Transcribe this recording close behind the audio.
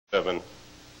7,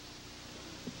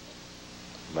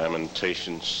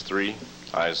 Lamentations 3,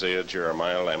 Isaiah,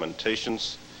 Jeremiah,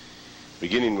 Lamentations.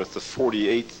 Beginning with the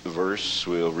 48th verse,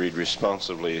 we'll read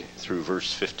responsively through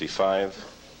verse 55.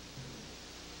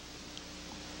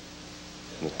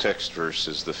 The text verse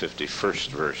is the 51st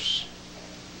verse.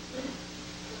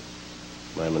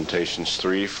 Lamentations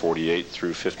 3, 48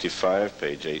 through 55,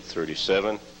 page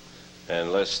 837.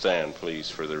 And let's stand, please,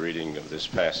 for the reading of this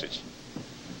passage.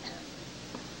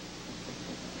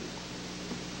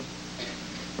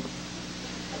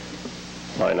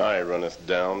 Mine eye runneth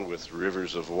down with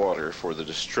rivers of water for the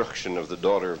destruction of the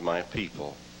daughter of my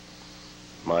people.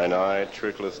 Mine eye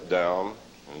trickleth down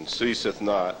and ceaseth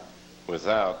not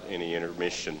without any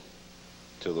intermission,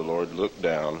 till the Lord look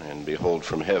down and behold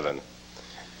from heaven.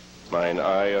 Mine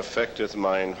eye affecteth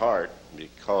mine heart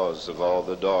because of all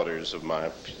the daughters of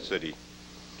my city.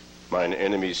 Mine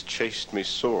enemies chased me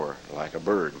sore like a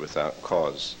bird without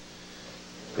cause.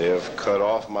 They have cut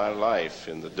off my life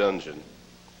in the dungeon,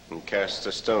 and cast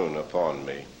a stone upon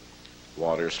me.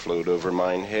 Waters flowed over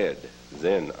mine head.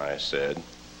 Then I said,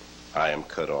 I am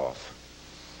cut off.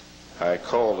 I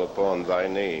called upon thy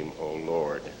name, O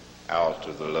Lord, out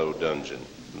of the low dungeon.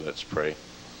 Let's pray.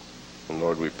 And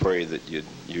Lord, we pray that you'd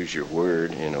use your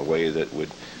word in a way that would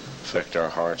affect our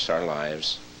hearts, our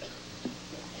lives.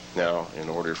 Now, in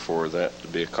order for that to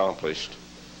be accomplished,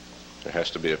 there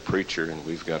has to be a preacher, and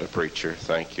we've got a preacher.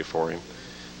 Thank you for him.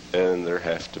 And there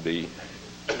has to be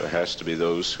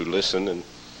those who listen and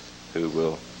who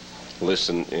will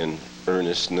listen in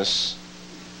earnestness.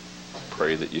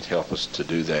 Pray that you'd help us to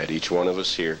do that, each one of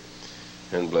us here,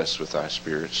 and bless with thy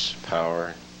Spirit's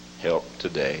power, help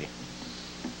today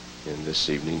in this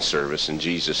evening service. In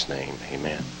Jesus' name,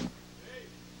 amen.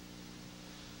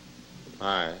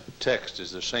 My text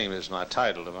is the same as my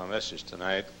title of my message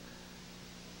tonight.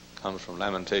 Comes from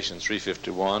Lamentations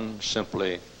 3:51,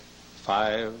 simply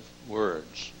 5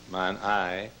 words. Mine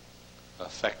eye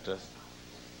affecteth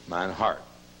mine heart.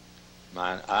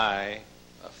 Mine eye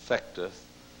affecteth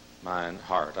mine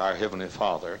heart. Our Heavenly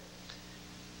Father,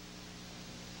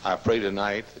 I pray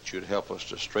tonight that you'd help us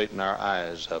to straighten our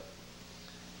eyes up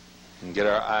and get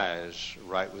our eyes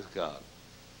right with God.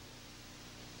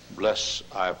 Bless,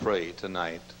 I pray,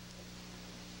 tonight.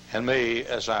 And may,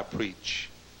 as I preach,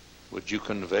 would you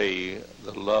convey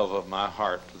the love of my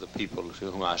heart to the people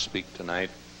to whom I speak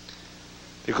tonight,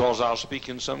 because I'll speak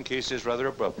in some cases rather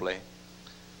abruptly,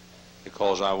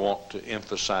 because I want to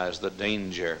emphasize the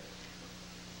danger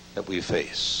that we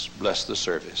face. Bless the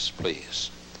service,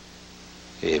 please.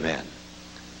 Amen.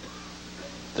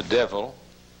 The devil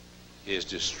is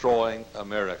destroying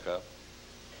America,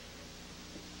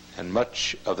 and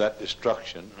much of that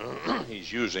destruction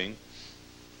he's using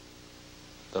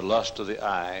the lust of the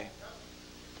eye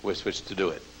with which to do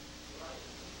it.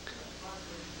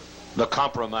 The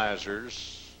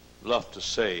compromisers love to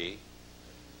say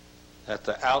that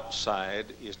the outside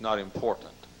is not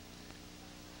important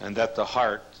and that the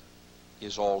heart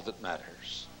is all that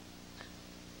matters.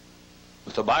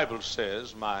 But the Bible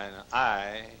says, mine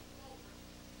eye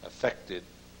affected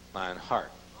mine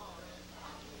heart.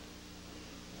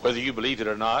 Whether you believe it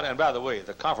or not, and by the way,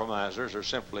 the compromisers are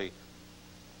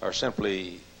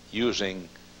simply using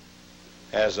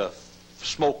as a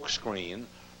smoke screen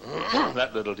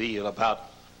that little deal about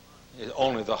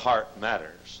only the heart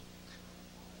matters.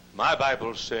 My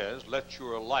Bible says, let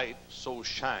your light so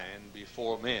shine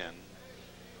before men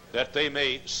that they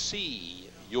may see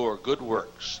your good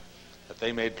works, that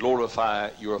they may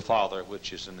glorify your Father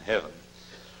which is in heaven,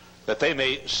 that they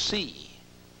may see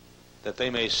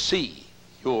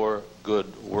your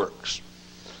good works.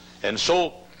 And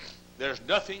so there's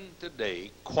nothing today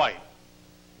quite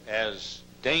as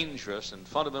dangerous in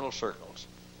fundamental circles.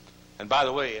 And by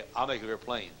the way, I'll make it very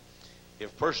plain.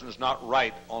 If a person is not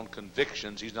right on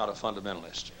convictions, he's not a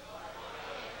fundamentalist.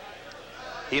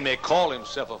 He may call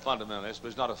himself a fundamentalist, but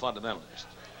he's not a fundamentalist.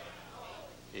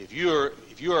 If you're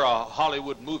a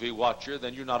Hollywood movie watcher,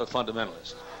 then you're not a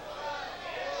fundamentalist.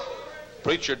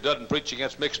 Preacher doesn't preach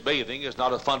against mixed bathing is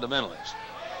not a fundamentalist.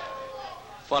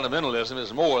 Fundamentalism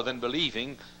is more than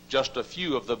believing just a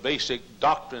few of the basic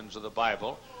doctrines of the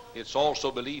Bible. It's also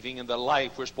believing in the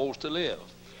life we're supposed to live.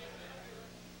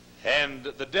 And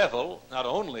the devil not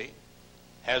only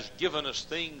has given us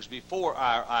things before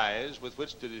our eyes with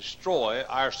which to destroy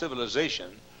our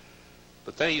civilization,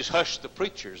 but then he's hushed the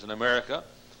preachers in America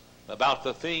about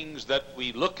the things that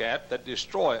we look at that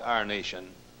destroy our nation.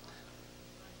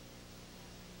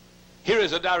 Here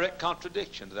is a direct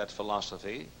contradiction to that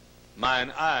philosophy.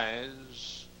 Mine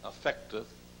eyes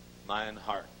affecteth mine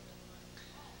heart.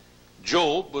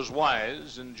 Job was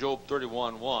wise in Job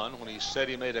 31:1 when he said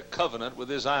he made a covenant with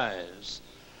his eyes.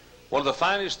 One of the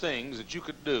finest things that you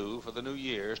could do for the new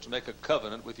year is to make a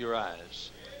covenant with your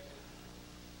eyes.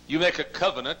 You make a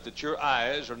covenant that your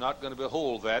eyes are not going to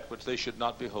behold that which they should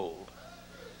not behold.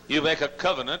 You make a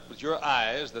covenant with your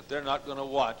eyes that they're not going to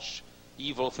watch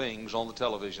evil things on the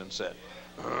television set.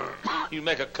 You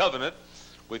make a covenant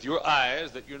with your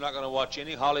eyes that you're not going to watch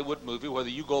any Hollywood movie, whether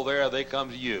you go there or they come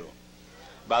to you.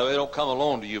 By the way, they don't come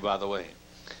alone to you, by the way.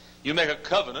 You make a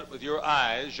covenant with your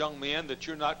eyes, young men, that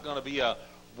you're not going to be a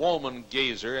woman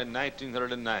gazer in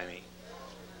 1990.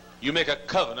 You make a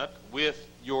covenant with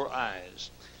your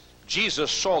eyes.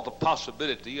 Jesus saw the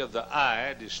possibility of the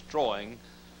eye destroying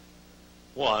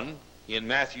one in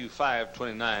Matthew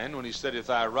 5:29 when he said, if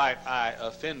thy right eye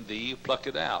offend thee, pluck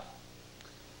it out.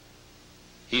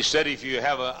 He said, if you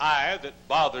have an eye that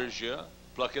bothers you,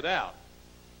 pluck it out.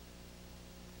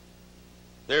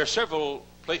 There are several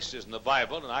places in the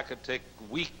Bible, and I could take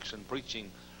weeks in preaching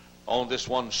on this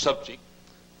one subject,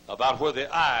 about where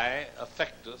the eye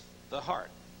affecteth the heart.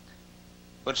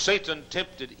 When Satan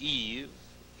tempted Eve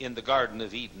in the Garden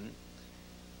of Eden,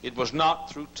 it was not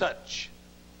through touch.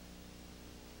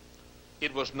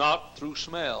 It was not through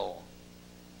smell.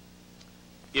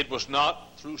 It was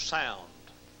not through sound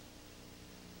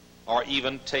or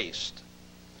even taste.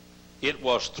 It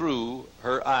was through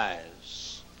her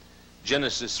eyes.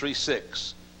 Genesis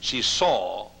 3:6. She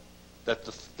saw that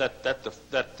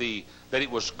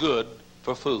it was good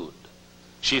for food.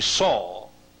 She saw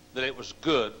that it was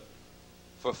good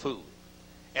for food.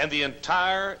 And the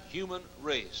entire human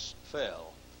race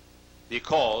fell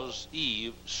because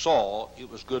Eve saw it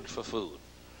was good for food.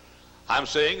 I'm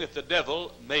saying that the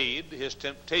devil made his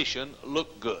temptation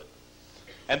look good.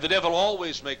 And the devil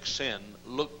always makes sin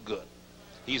look good.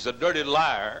 He's a dirty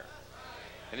liar,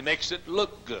 and he makes it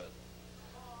look good.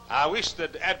 I wish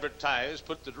that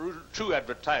put the true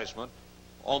advertisement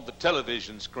on the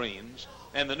television screens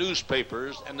and the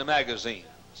newspapers and the magazines.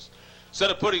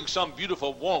 Instead of putting some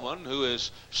beautiful woman who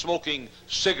is smoking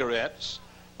cigarettes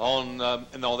on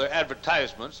their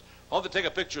advertisements, why don't they take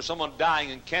a picture of someone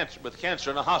dying with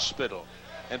cancer in a hospital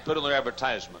and put it on their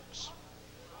advertisements?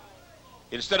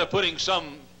 Instead of putting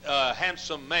some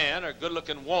handsome man or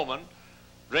good-looking woman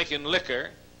drinking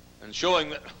liquor and showing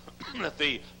that, that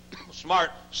the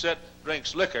smart set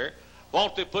drinks liquor,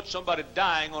 won't they put somebody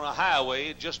dying on a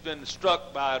highway just been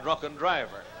struck by a drunken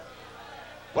driver?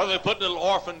 Why don't they put little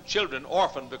orphan children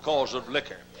orphaned because of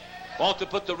liquor? Why don't they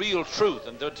put the real truth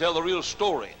and tell the real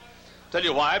story? Tell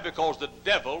you why? Because the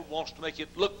devil wants to make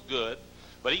it look good,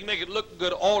 but he can make it look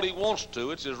good all he wants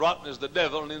to. It's as rotten as the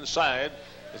devil, and inside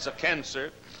it's a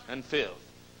cancer and filth.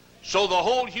 So the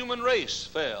whole human race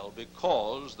fell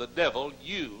because the devil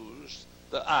used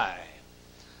the eye.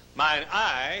 Mine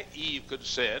eye, Eve could have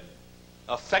said,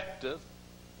 affecteth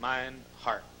mine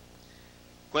heart.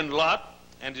 When Lot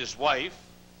and his wife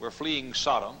were fleeing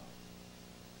Sodom,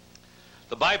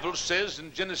 the Bible says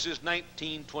in Genesis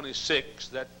 19:26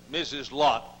 that Mrs.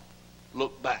 Lot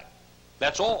looked back.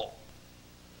 That's all.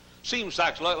 Seems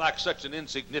like such an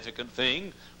insignificant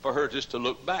thing for her just to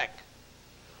look back.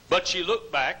 But she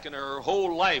looked back, and her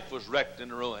whole life was wrecked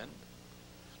and ruined.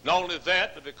 Not only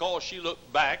that, but because she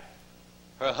looked back,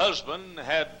 her husband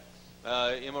had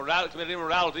committed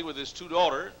immorality with his two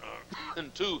daughters,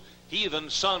 and two heathen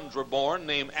sons were born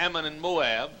named Ammon and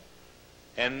Moab.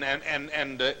 And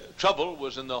trouble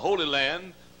was in the Holy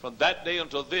Land from that day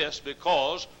until this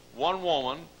because one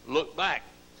woman looked back.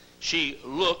 She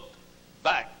looked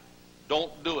back.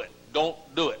 Don't do it. Don't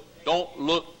do it. Don't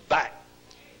look back.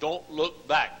 Don't look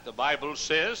back. The Bible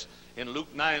says in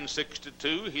Luke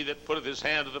 9:62, he that putteth his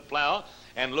hand to the plow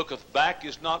and looketh back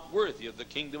is not worthy of the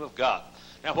kingdom of God.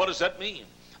 Now what does that mean?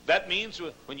 That means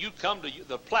when you come to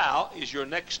the plow is your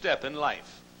next step in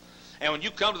life. And when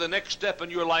you come to the next step in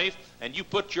your life and you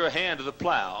put your hand to the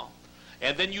plow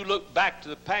and then you look back to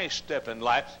the past step in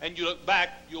life and you look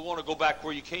back, you'll want to go back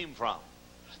where you came from.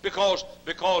 Because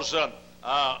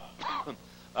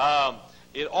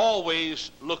it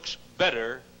always looks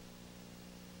better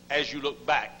as you look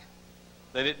back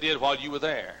than it did while you were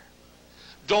there.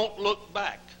 Don't look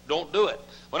back. Don't do it.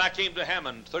 When I came to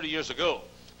Hammond 30 years ago,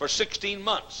 for 16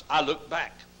 months, I looked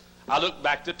back. I looked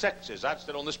back to Texas. I'd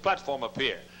sit on this platform up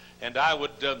here, and I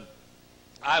would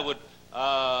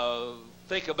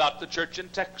think about the church in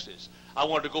Texas. I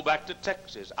wanted to go back to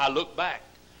Texas. I looked back.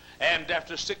 And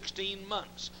after 16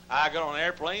 months, I got on an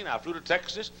airplane. I flew to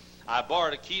Texas. I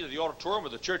borrowed a key to the auditorium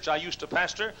of the church I used to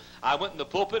pastor. I went in the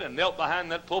pulpit and knelt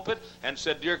behind that pulpit and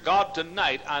said, "Dear God,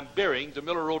 tonight I'm burying the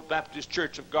Miller Road Baptist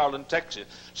Church of Garland, Texas.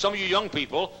 Some of you young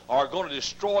people are going to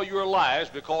destroy your lives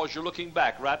because you're looking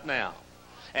back right now.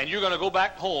 And you're going to go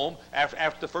back home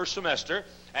after the first semester,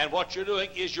 and what you're doing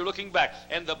is you're looking back.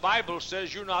 And the Bible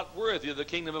says you're not worthy of the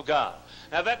kingdom of God."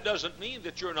 Now, that doesn't mean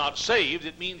that you're not saved.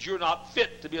 It means you're not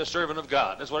fit to be a servant of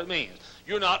God. That's what it means.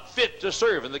 You're not fit to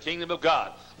serve in the kingdom of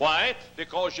God. Why?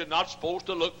 Because you're not supposed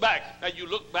to look back. Now, you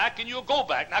look back and you'll go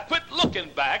back. Now, quit looking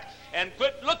back and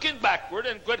quit looking backward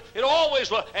and quit. It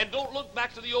always look, and don't look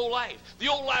back to the old life. The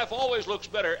old life always looks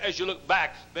better as you look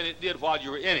back than it did while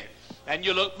you were in it. And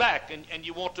you look back and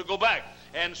you want to go back.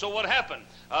 And so what happened?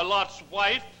 Lot's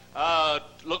wife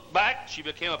looked back. She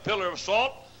became a pillar of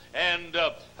salt, and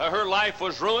her life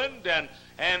was ruined,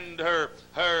 and her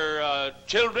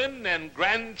children and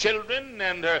grandchildren,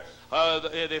 and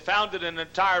they founded an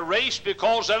entire race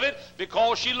because of it,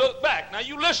 because she looked back. Now,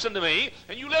 you listen to me,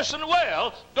 and you listen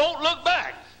well. Don't look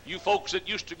back. You folks that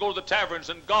used to go to the taverns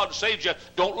and God saved you,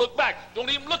 don't look back. Don't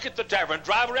even look at the tavern.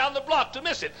 Drive around the block to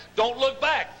miss it. Don't look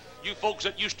back. You folks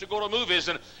that used to go to movies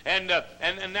and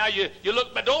now you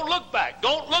look back. Don't look back.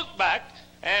 Don't look back.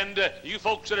 And you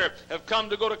folks that have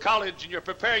come to go to college and you're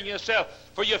preparing yourself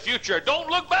for your future, don't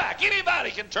look back.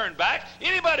 Anybody can turn back.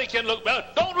 Anybody can look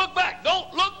back. Don't look back.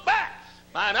 Don't look back.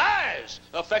 Mine eyes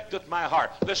affecteth my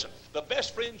heart. Listen, the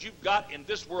best friends you've got in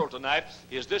this world tonight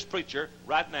is this preacher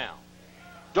right now.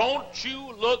 Don't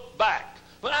you look back.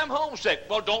 But I'm homesick.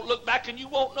 Well, don't look back and you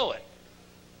won't know it.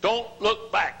 Don't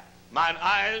look back. Mine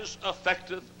eyes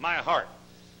affecteth my heart.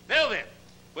 Now then,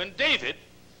 when David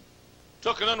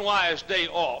took an unwise day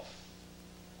off,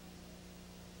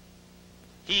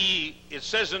 it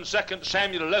says in 2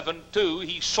 Samuel 11:2,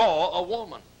 he saw a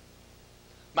woman.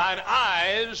 Mine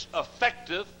eyes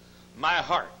affecteth my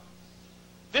heart.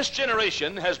 This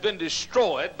generation has been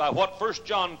destroyed by what 1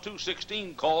 John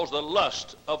 2:16 calls the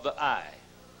lust of the eye.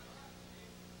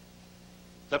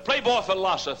 The Playboy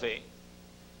philosophy,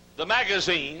 the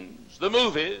magazines, the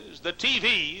movies, the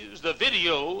TVs, the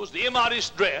videos, the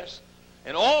immodest dress,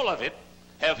 and all of it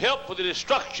have helped with the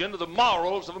destruction of the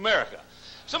morals of America.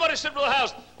 Somebody said, "Brother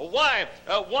Hyles, why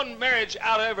one marriage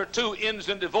out of every two ends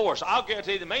in divorce?" I'll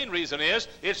guarantee you the main reason is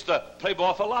it's the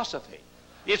Playboy philosophy.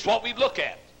 It's what we look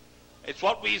at. It's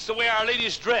the way our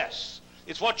ladies dress.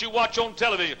 It's what you watch on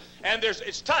television. And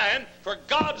it's time for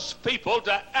God's people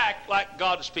to act like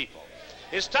God's people.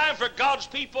 It's time for God's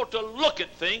people to look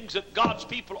at things that God's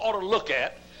people ought to look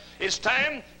at. It's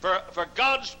time for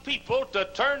God's people to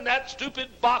turn that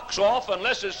stupid box off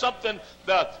unless there's something,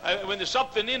 when there's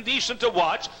something indecent to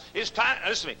watch. It's time,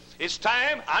 listen to me, it's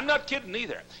time, I'm not kidding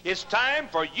either, it's time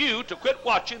for you to quit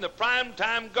watching the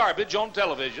primetime garbage on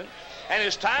television. And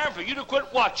it's time for you to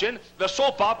quit watching the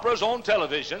soap operas on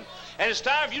television. And it's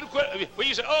time for you to quit. When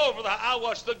you say, "Oh, brother, I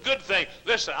watch the good thing."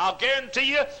 Listen, I'll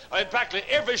guarantee you, in practically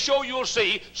every show you'll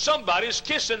see, somebody's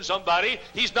kissing somebody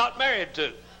he's not married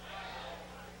to.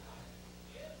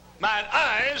 Mine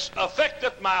eyes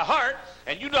affecteth my heart,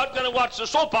 and you're not going to watch the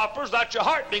soap operas without your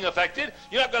heart being affected.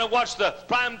 You're not going to watch the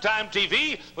primetime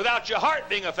TV without your heart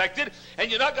being affected,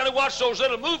 and you're not going to watch those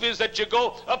little movies that you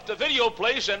go up to video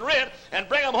place and rent and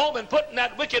bring them home and put in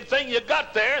that wicked thing you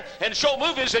got there and show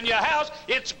movies in your house.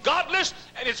 It's godless,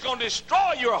 and it's going to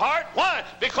destroy your heart. Why?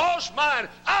 Because mine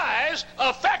eyes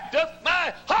affecteth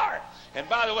my heart. And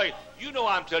by the way, you know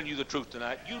I'm telling you the truth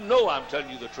tonight. You know I'm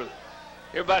telling you the truth.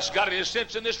 Everybody's got any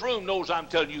sense in this room knows I'm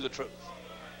telling you the truth.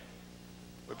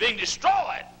 We're being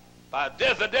destroyed by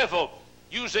the devil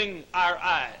using our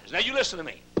eyes. Now you listen to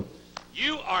me.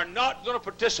 You are not going to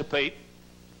participate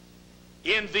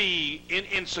in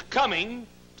succumbing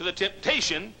to the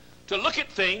temptation to look at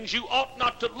things you ought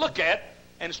not to look at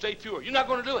and stay pure. You're not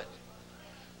going to do it.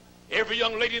 Every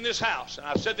young lady in this house, and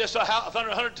I've said this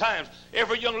 100 times,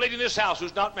 every young lady in this house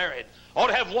who's not married ought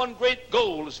to have one great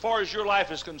goal as far as your life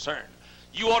is concerned.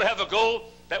 You ought to have a goal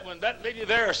that when that lady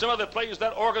there or some other plays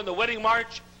that organ, the wedding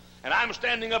march, and I'm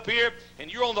standing up here,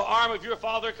 and you're on the arm of your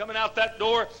father coming out that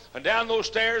door and down those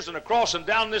stairs and across and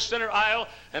down this center aisle,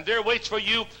 and there waits for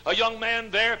you a young man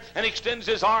there, and he extends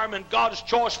his arm, and God's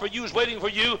choice for you is waiting for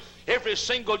you. Every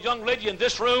single young lady in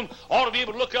this room ought to be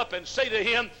able to look up and say to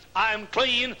him, "I'm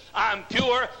clean, I'm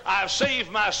pure, I've saved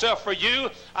myself for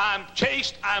you, I'm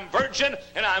chaste, I'm virgin,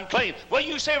 and I'm clean." Well,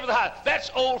 you say over the house,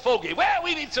 "That's old fogey." Well,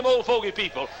 we need some old fogey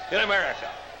people in America.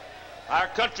 Our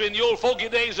country in the old fogey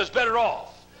days is better off.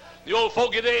 The old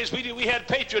fogey days, we had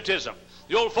patriotism.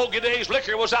 The old fogey days,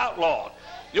 liquor was outlawed.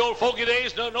 The old fogey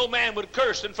days, no man would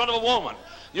curse in front of a woman.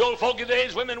 The old fogey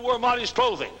days, women wore modest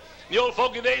clothing. The old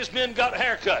fogey days, men got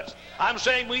haircuts. I'm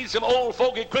saying we need some old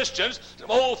fogey Christians,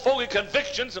 some old fogey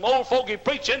convictions, some old fogey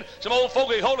preaching, some old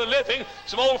fogey holy living,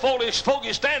 some old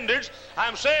fogey standards.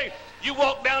 I'm saying you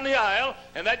walk down the aisle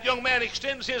and that young man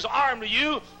extends his arm to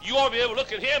you, you ought to be able to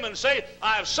look at him and say,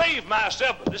 I've saved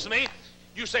myself. But listen to me,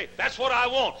 you say, that's what I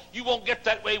want. You won't get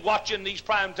that way watching these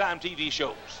primetime TV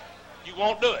shows. You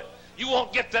won't do it. You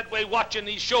won't get that way watching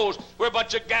these shows where a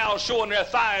bunch of gals showing their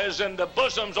thighs and the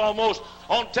bosoms almost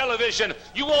on television.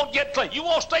 You won't get clean. You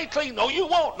won't stay clean. No, you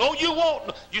won't. No, you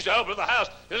won't. You say, oh, Brother Hyles,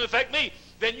 it doesn't affect me.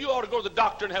 Then you ought to go to the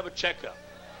doctor and have a checkup.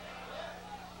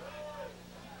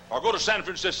 Or go to San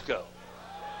Francisco.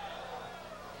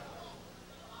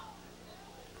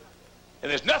 And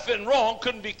there's nothing wrong,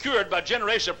 couldn't be cured by a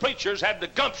generation of preachers had the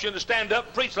gumption to stand up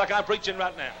and preach like I'm preaching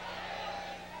right now.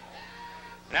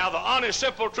 Now, the honest,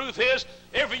 simple truth is,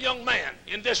 every young man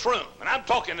in this room, and I'm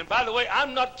talking, and by the way,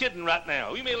 I'm not kidding right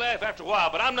now. You may laugh after a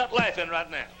while, but I'm not laughing right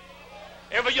now.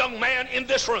 Every young man in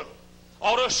this room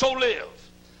ought to so live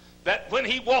that when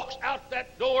he walks out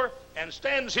that door and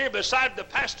stands here beside the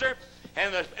pastor,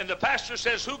 and the pastor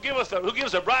says, who gives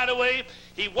the bride away?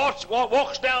 He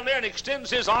walks down there and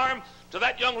extends his arm to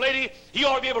that young lady. He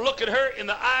ought to be able to look at her in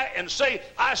the eye and say,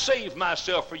 I saved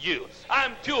myself for you.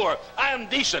 I'm pure. I'm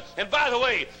decent. And by the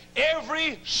way,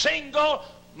 every single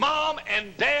mom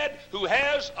and dad who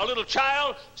has a little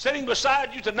child sitting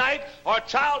beside you tonight or a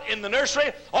child in the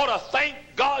nursery ought to thank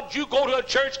God you go to a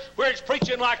church where it's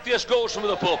preaching like this goes from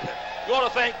the pulpit. You ought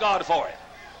to thank God for it.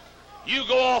 You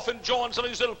go off and join some of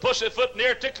these little pussyfoot,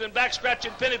 ear tickling, back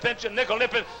scratching, penny pinching, nickel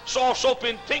nipping, soft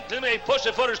soaping, pink lemonade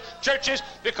pussyfooters churches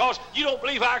because you don't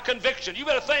believe our conviction. You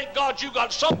better thank God you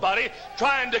got somebody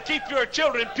trying to keep your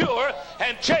children pure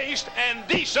and chaste and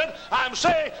decent. I'm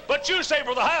saying, but you say,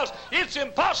 Brother Hyles, it's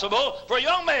impossible for a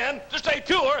young man to stay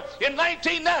pure in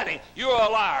 1990. You're a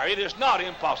liar. It is not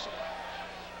impossible.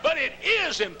 But it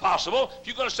is impossible if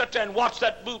you're going to sit there and watch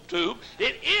that boob tube.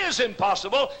 It is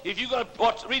impossible if you're going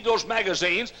to read those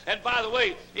magazines. And by the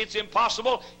way, it's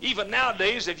impossible even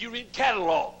nowadays if you read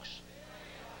catalogs.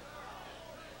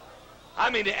 I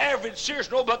mean, the average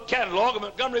Sears Roebuck catalog, a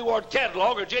Montgomery Ward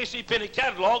catalog, or J.C. Penney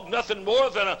catalog, nothing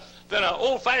more than an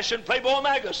old-fashioned Playboy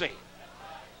magazine.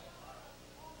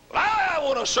 But I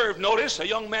want to serve notice a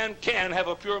young man can have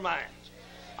a pure mind.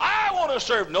 I want to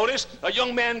serve notice a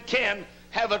young man can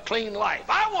have a clean life.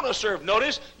 I want to serve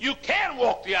notice you can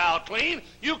walk the aisle clean,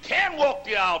 you can walk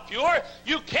the aisle pure,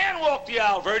 you can walk the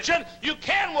aisle virgin, you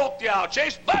can walk the aisle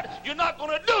chaste, but you're not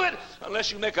going to do it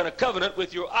unless you make a covenant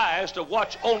with your eyes to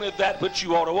watch only that which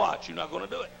you ought to watch. You're not going to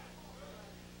do it.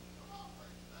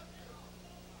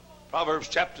 Proverbs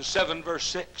chapter 7 verse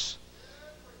 6.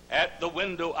 At the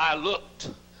window I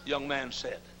looked, the young man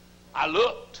said. I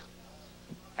looked.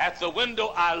 At the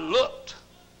window I looked.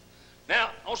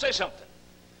 Now, I'll say something.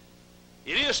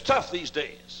 It is tough these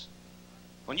days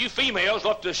when you females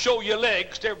love to show your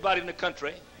legs to everybody in the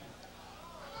country,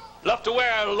 love to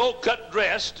wear a low-cut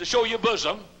dress to show your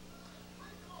bosom,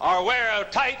 or wear a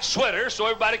tight sweater so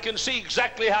everybody can see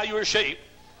exactly how you're shaped.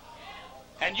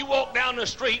 And you walk down the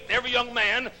street, every young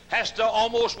man has to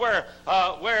almost put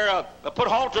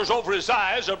halters over his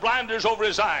eyes or blinders over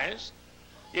his eyes.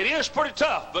 It is pretty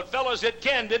tough, but fellas, it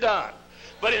can be done.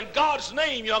 But in God's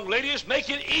name, young ladies, make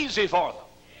it easy for them.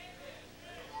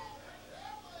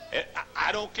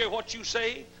 I don't care what you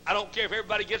say. I don't care if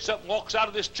everybody gets up and walks out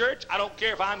of this church. I don't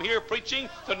care if I'm here preaching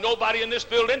to nobody in this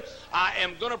building. I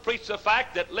am going to preach the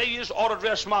fact that ladies ought to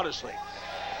dress modestly.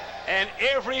 And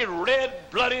every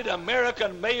red-blooded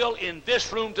American male in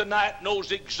this room tonight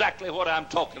knows exactly what I'm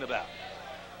talking about.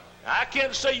 Now, I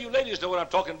can't say you ladies know what I'm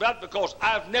talking about because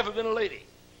I've never been a lady.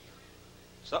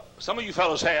 So, some of you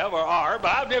fellows have or are,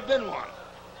 but I've never been one.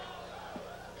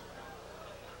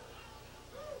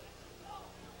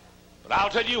 But I'll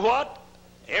tell you what,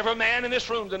 every man in this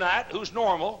room tonight who's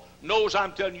normal knows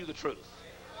I'm telling you the truth.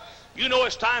 You know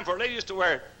it's time for ladies to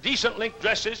wear decent length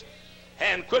dresses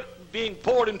and quit being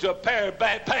poured into a pair of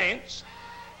pants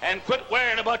and quit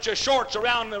wearing a bunch of shorts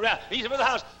around the house. He said, Brother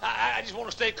Hyles, I just want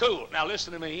to stay cool. Now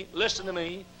listen to me, listen to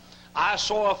me. I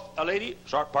saw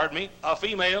a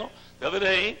female the other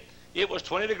day. It was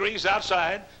 20 degrees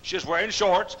outside. She was wearing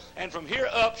shorts, and from here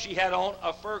up she had on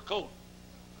a fur coat.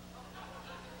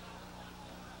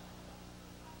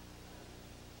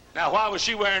 Now, why was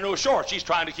she wearing those shorts? She's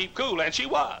trying to keep cool, and she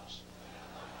was.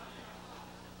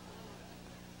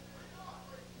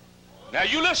 Now,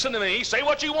 you listen to me. Say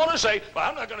what you want to say. Well,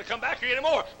 I'm not going to come back here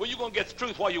anymore. Well, you're going to get the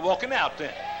truth while you're walking out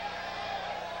then.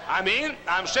 I mean,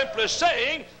 I'm simply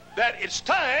saying that it's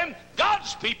time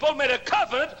God's people made a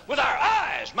covenant with our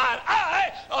eyes. Mine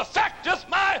eye affecteth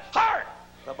my heart,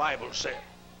 the Bible said.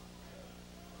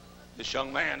 This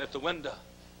young man at the window,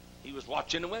 he was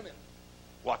watching the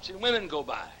women go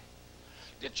by.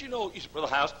 Did you know, you said, Brother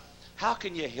Hyles, how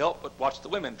can you help but watch the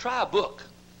women? Try a book.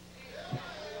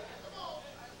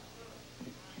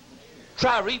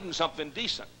 Try reading something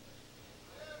decent.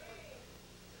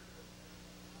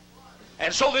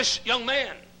 And so this young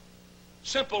man,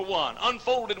 simple one,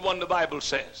 unfolded one, the Bible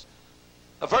says,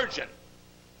 a virgin,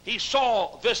 he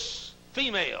saw this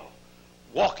female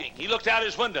walking. He looked out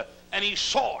his window and he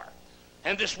saw her.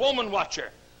 And this woman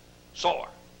watcher saw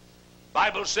her.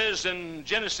 Bible says in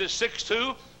Genesis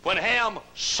 6:2, when Ham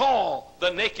saw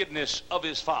the nakedness of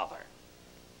his father.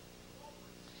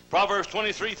 Proverbs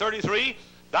 23:33,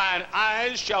 thine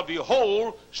eyes shall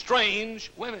behold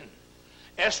strange women.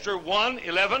 Esther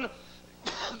 1:11,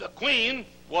 the queen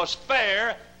was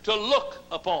fair to look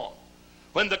upon.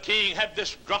 When the king had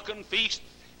this drunken feast,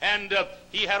 and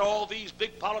he had all these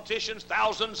big politicians,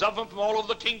 thousands of them from all over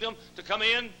the kingdom to come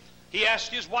in, he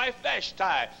asked his wife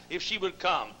Vashti if she would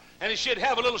come, and she'd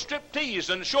have a little striptease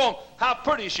and show him how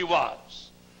pretty she was.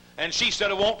 And she said,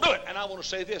 I won't do it. And I want to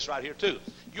say this right here too.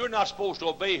 You're not supposed to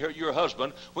obey your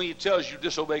husband when he tells you to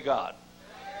disobey God.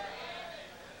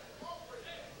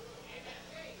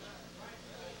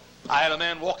 I had a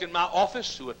man walk in my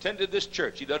office who attended this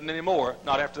church. He doesn't anymore,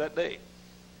 not after that day.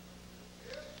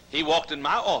 He walked in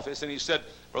my office and he said,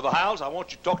 Brother Hyles, I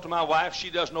want you to talk to my wife. She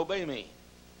doesn't obey me.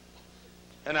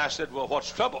 And I said, well,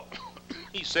 what's the trouble?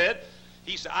 He said,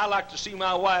 I like to see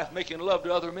my wife making love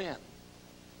to other men.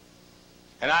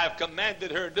 And I have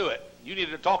commanded her to do it. You need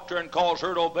to talk to her and cause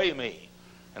her to obey me.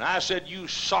 And I said, you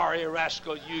sorry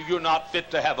rascal, you're not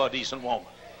fit to have a decent woman.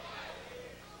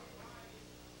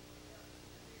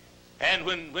 And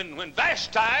when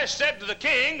Vashti said to the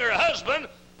king, her husband,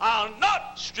 I'll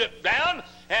not strip down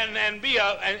and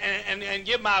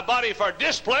give my body for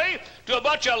display to a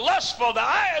bunch of the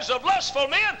eyes of lustful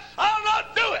men, I'll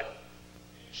not do it.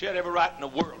 She had every right in the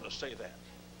world to say that.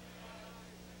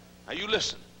 Now you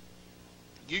listen.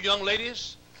 You young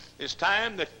ladies, it's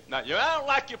time that, now I don't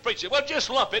like your preaching. Well, just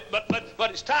lump it, but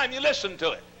it's time you listen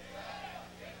to it.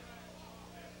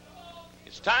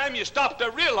 It's time you stop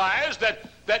to realize that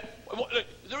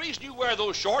the reason you wear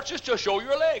those shorts is to show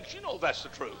your legs. You know that's the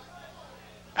truth.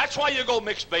 That's why you go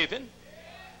mixed bathing.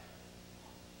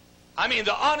 I mean,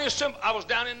 the honest, I was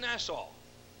down in Nassau.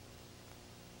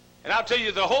 And I'll tell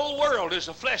you, the whole world is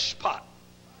a flesh pot.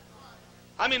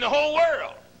 I mean, the whole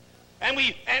world. And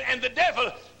the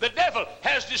devil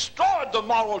has destroyed the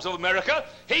morals of America.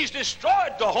 He's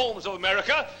destroyed the homes of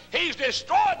America. He's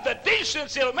destroyed the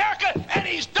decency of America, and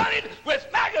he's done it with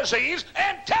magazines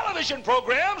and television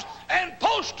programs and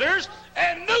posters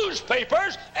and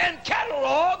newspapers and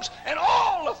catalogs and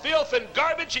all the filth and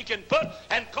garbage he can put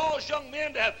and cause young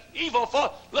men to have evil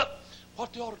thoughts. Look,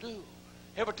 what they ought to do,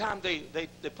 every time they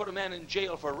put a man in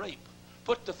jail for rape,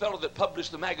 put the fellow that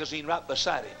published the magazine right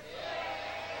beside him.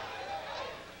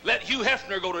 Let Hugh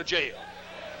Hefner go to jail.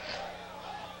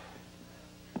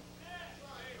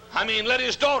 I mean, let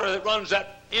his daughter that runs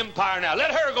that empire now, let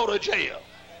her go to jail.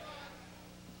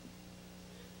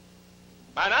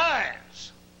 Mine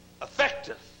eyes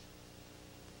affecteth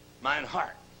mine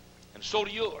heart, and so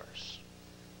do yours.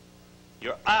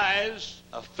 Your eyes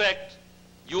affect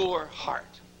your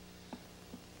heart.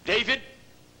 David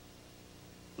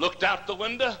looked out the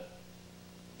window.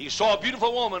 He saw a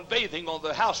beautiful woman bathing on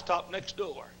the housetop next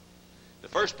door. The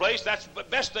first place, that's the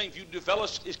best thing for you to do,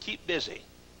 fellas, is keep busy.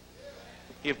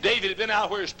 If David had been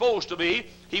out where he was supposed to be,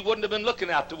 he wouldn't have been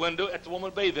looking out the window at the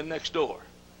woman bathing next door.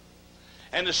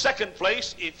 And the second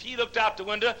place, if he looked out the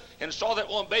window and saw that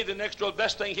woman bathing next door, the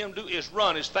best thing him to do is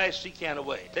run as fast as he can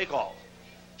away. Take off.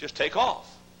 Just take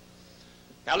off.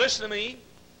 Now listen to me.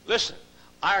 Listen.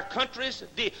 Our country's...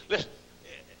 Listen.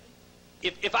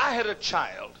 If I had a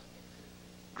child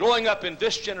growing up in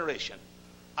this generation,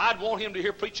 I'd want him to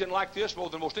hear preaching like this more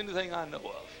than most anything I know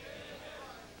of.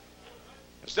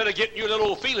 Instead of getting your little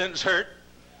old feelings hurt.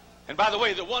 And by the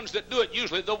way, the ones that do it,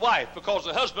 usually the wife, because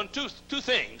the husband, two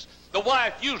things. The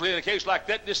wife, usually in a case like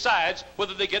that, decides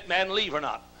whether they get mad and leave or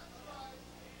not.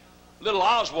 Little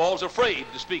Oswald's afraid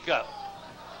to speak up.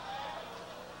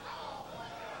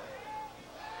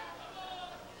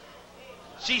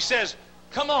 She says,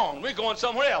 come on, we're going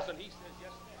somewhere else. And he says,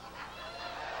 yes,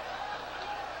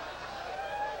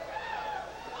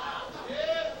 ma'am.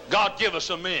 God give us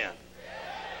some men.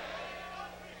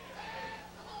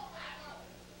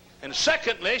 And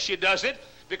secondly, she does it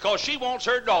because she wants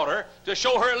her daughter to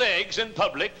show her legs in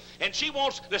public, and she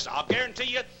wants, listen, I'll guarantee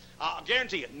you,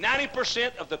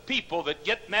 90% of the people that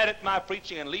get mad at my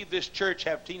preaching and leave this church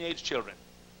have teenage children.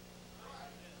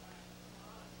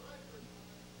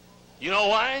 You know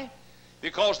why?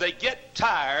 Because they get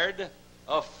tired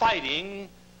of fighting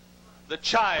the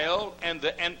child and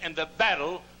the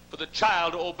battle for the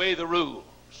child to obey the rules.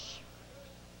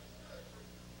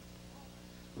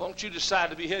 Won't you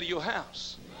decide to be head of your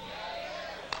house?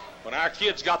 When our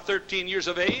kids got 13 years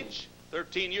of age,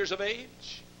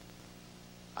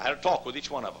 I had a talk with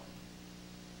each one of them.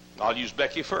 I'll use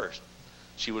Becky first.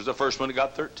 She was the first one that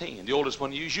got 13. The oldest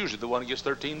one is usually the one that gets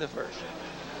 13 the first.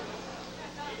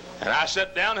 And I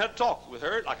sat down and had a talk with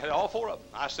her, like I had all four of them.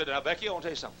 I said, now, Becky, I want to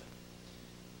tell you something.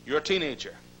 You're a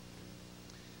teenager.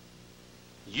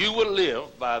 You will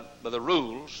live by the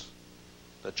rules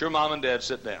that your mom and dad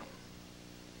set down.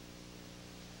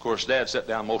 Of course, Dad set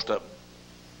down most of them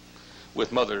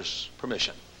with Mother's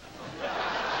permission.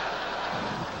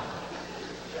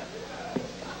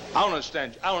 I don't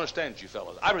understand you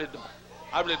fellas. I really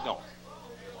don't.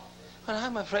 And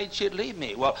I'm afraid she'd leave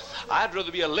me. Well, I'd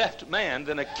rather be a left man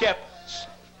than a kept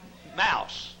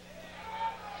mouse.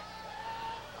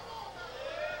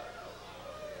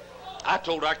 I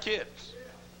told our kids,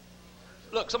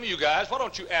 look, some of you guys, why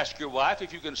don't you ask your wife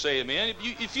if you can say amen?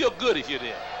 You feel good if you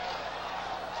did.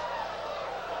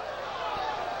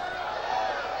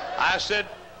 I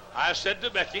said to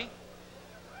Becky,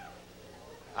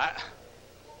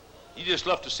 you just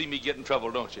love to see me get in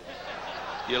trouble, don't you?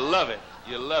 You love it.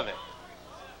 You love it.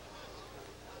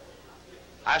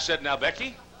 I said, now,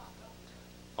 Becky,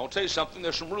 I'll tell you something.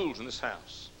 There's some rules in this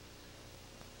house.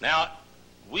 Now,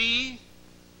 we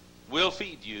will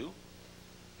feed you,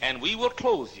 and we will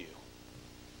clothe you,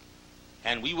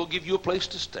 and we will give you a place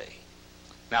to stay.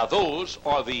 Now, those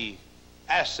are the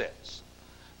assets.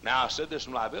 Now, I said there's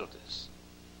some liabilities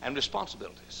and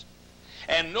responsibilities.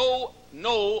 And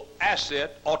no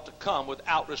asset ought to come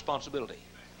without responsibility.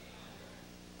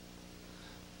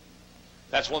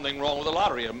 That's one thing wrong with the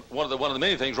lottery. One of the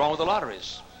many things wrong with the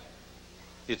lotteries.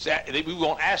 We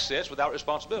want assets without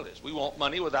responsibilities. We want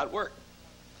money without work.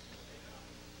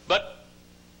 But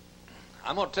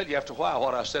I'm going to tell you after a while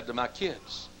what I said to my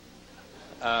kids.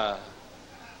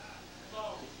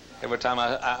 Every time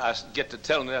I get to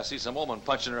telling them, I see some woman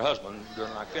punching her husband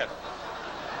doing like that.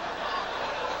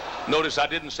 Notice I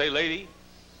didn't say lady.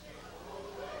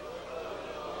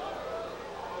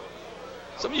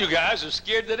 Some of you guys are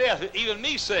scared to death. Even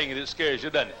me saying it scares you,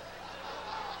 doesn't it?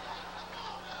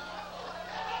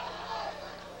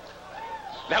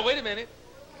 Now, wait a minute.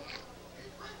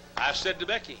 I said to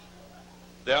Becky,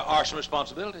 there are some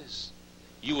responsibilities.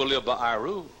 You will live by our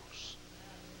rules.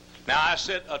 Now, I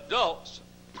said adults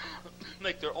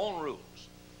make their own rules.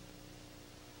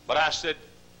 But I said,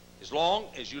 as long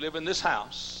as you live in this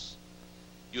house,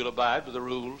 you'll abide by the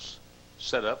rules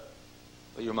set up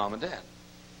by your mom and dad.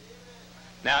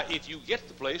 Now, if you get to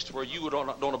the place where you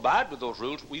don't abide with those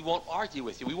rules, we won't argue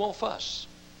with you. We won't fuss.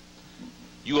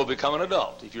 You will become an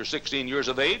adult. If you're 16 years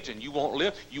of age and you won't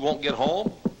live, you won't get home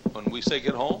when we say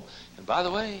get home. And by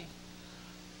the way,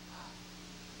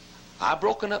 I've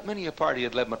broken up many a party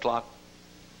at 11 o'clock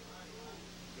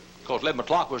because 11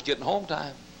 o'clock was getting home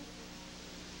time.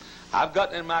 I've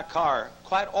gotten in my car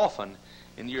quite often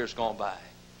in years gone by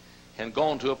and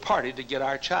gone to a party to get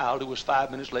our child who was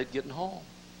 5 minutes late getting home.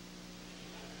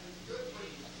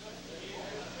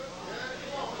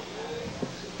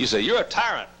 You say, you're a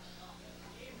tyrant.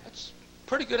 That's a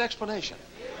pretty good explanation.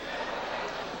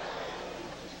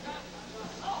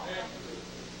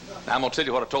 Now, I'm going to tell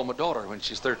you what I told my daughter when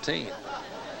she's 13.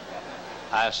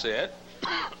 I said,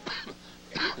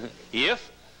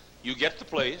 if you get to the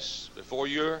place before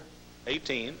you're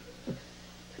 18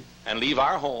 and leave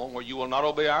our home where you will not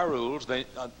obey our rules, then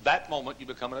at that moment you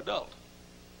become an adult.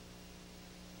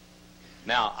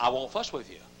 Now, I won't fuss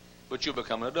with you, but you'll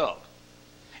become an adult.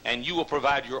 And you will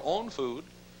provide your own food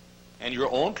and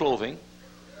your own clothing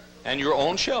and your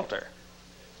own shelter.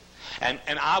 And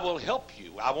I will help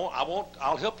you.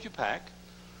 I'll help you pack,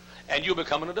 and you'll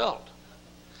become an adult.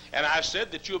 And I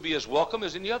said that you'll be as welcome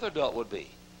as any other adult would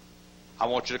be. I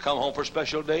want you to come home for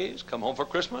special days, come home for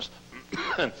Christmas,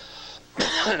 and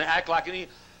act like any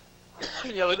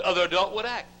other adult would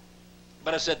act.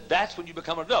 But I said, that's when you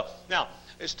become an adult. Now,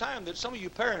 it's time that some of you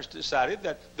parents decided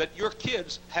that your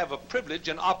kids have a privilege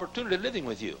and opportunity living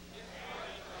with you.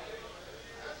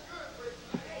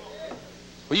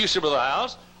 Well, you said, Brother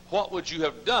Hyles, what would you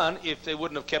have done if they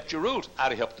wouldn't have kept your rules? I'd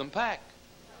have helped them pack.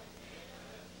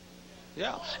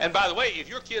 Yeah. And by the way, if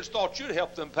your kids thought you'd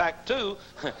help them pack too,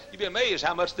 you'd be amazed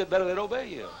how much better they'd obey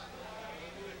you.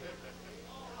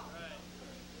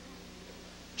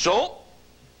 So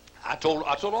I told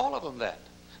all of them that.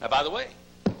 Now, by the way,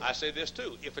 I say this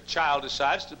too. If a child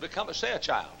decides to become a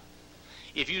child,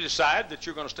 if you decide that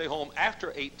you're going to stay home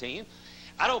after 18,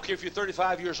 I don't care if you're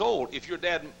 35 years old. If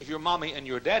your mommy and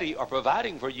your daddy are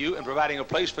providing for you and providing a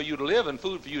place for you to live and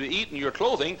food for you to eat and your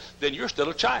clothing, then you're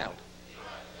still a child.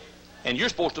 And you're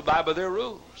supposed to abide by their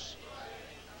rules.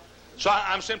 So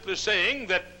I'm simply saying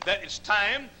that it's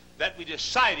time that we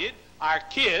decided our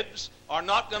kids are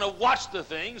not going to watch the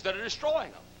things that are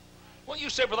destroying them. Well, you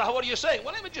say, brother, what are you saying?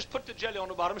 Well, let me just put the jelly on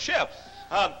the bottom shelf.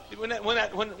 When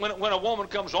a woman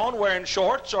comes on wearing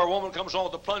shorts, or a woman comes on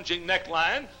with a plunging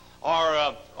neckline,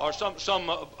 or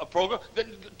some program,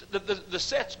 the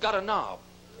set's got a knob.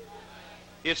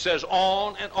 It says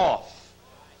on and off.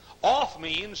 Off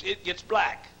means it gets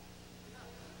black.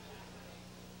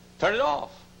 Turn it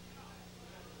off.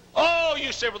 Oh,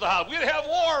 you say, brother, we'd have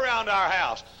war around our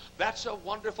house. That's a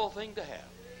wonderful thing to have.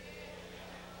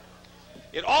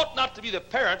 It ought not to be the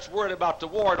parents worried about the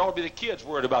war. It ought to be the kids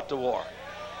worried about the war.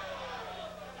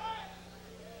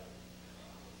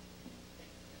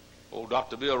 Old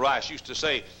Dr. Bill Rice used to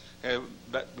say,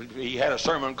 he had a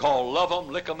sermon called Love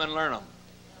 'em, Lick 'em, and Learn 'em.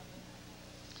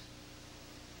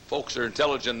 Folks that are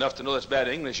intelligent enough to know that's bad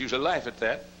English usually laugh at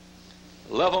that.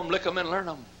 Love 'em, lick 'em, and learn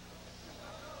 'em.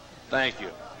 Thank you.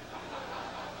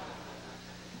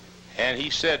 And he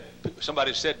said,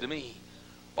 somebody said to me,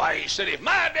 why, he said, if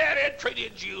my dad had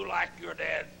treated you like your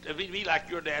dad, me like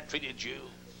your dad treated you,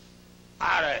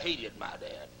 I'd have hated my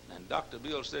dad. And Dr.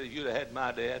 Bill said, if you'd have had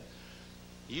my dad,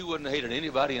 you wouldn't have hated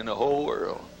anybody in the whole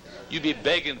world. You'd be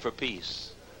begging for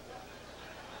peace.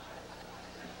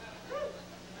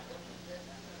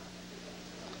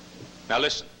 Now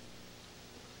listen.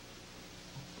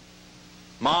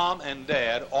 Mom and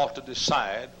Dad ought to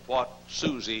decide what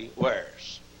Susie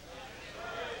wears.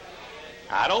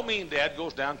 I don't mean Dad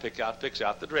goes down and picks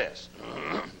out the dress.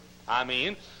 I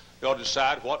mean, they ought to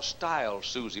decide what style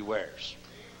Susie wears.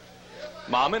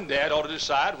 Mom and Dad ought to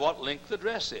decide what length the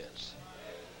dress is.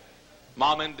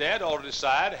 Mom and Dad ought to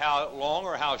decide how long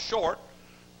or how short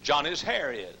Johnny's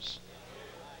hair is.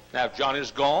 Now, if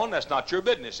Johnny's gone, that's not your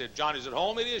business. If Johnny's at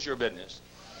home, it is your business.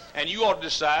 And you ought to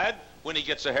decide when he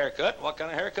gets a haircut, what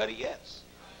kind of haircut he gets.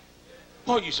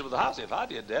 Well, you said, well, the house, if I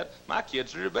did that, my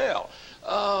kids would rebel.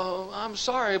 I'm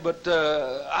sorry, but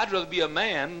I'd rather be a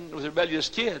man with rebellious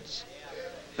kids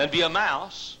than be a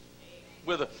mouse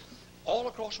with all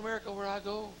across America where I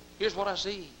go. Here's what I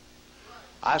see.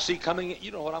 I see coming,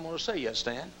 you know what I'm going to say yet,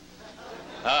 Stan.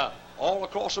 All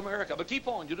across America. But keep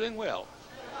on, you're doing well.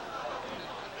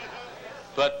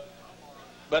 But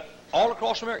all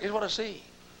across America, here's what I see.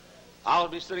 I'll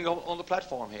be sitting on the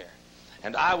platform here,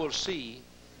 and I will see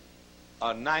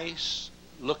a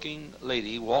nice-looking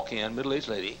lady walk in, middle-aged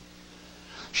lady.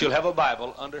 She'll have a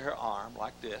Bible under her arm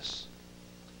like this,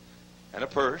 and a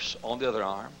purse on the other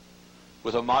arm,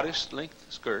 with a modest-length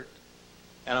skirt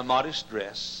and a modest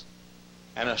dress,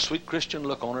 and a sweet Christian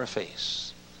look on her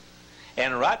face.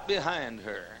 And right behind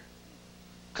her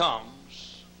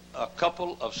comes a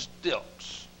couple of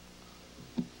stilts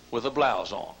with a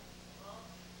blouse on.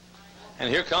 And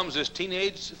here comes this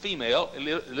teenage female,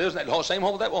 lives in that same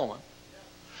home with that woman,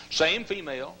 same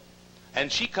female,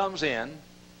 and she comes in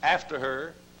after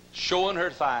her, showing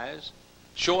her thighs,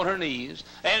 showing her knees,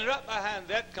 and right behind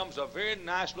that comes a very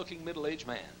nice-looking middle-aged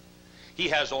man. He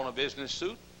has on a business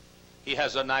suit. He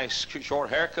has a nice short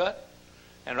haircut,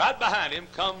 and right behind him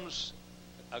comes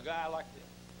a guy like this.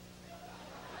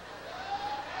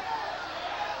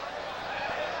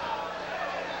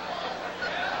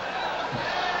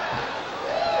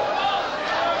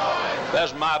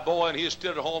 That's my boy, and he's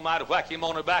still at home. I'd whack him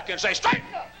on the back and say, straighten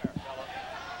up there, fella.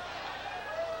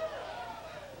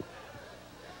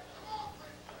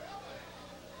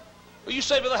 Well, you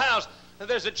say to the house that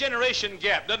there's a generation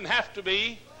gap. Doesn't have to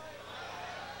be.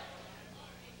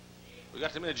 We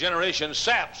got too many generation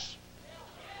saps.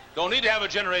 Don't need to have a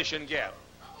generation gap.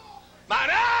 Mine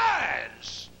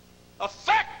eyes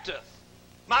affecteth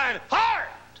mine heart.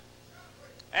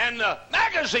 And the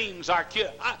magazines are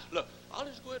killed. Look, I'll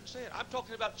just go ahead and say it. I'm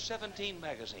talking about 17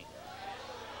 magazine.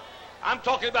 I'm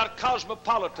talking about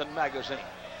Cosmopolitan magazine.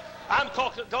 I'm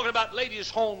talking about Ladies'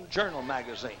 Home Journal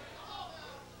magazine.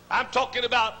 I'm talking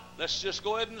about, let's just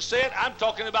go ahead and say it, I'm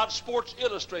talking about Sports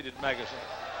Illustrated magazine.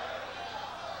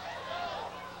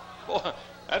 Boy,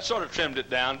 that sort of trimmed it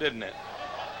down, didn't it?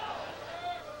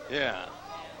 Yeah.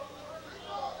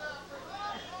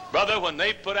 Brother, when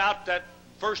they put out that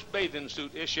first bathing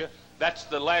suit issue, that's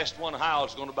the last one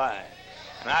Hyles is going to buy.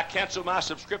 And I cancel my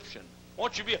subscription.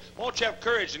 Won't you have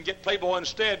courage and get Playboy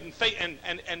instead and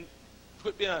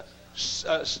quit being a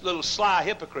little sly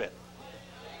hypocrite?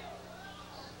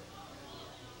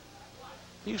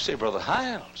 You say, Brother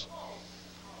Hyles,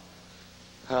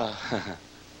 aren't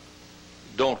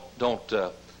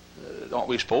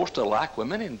we supposed to like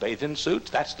women in bathing suits?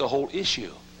 That's the whole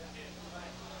issue.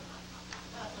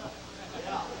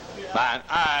 Mine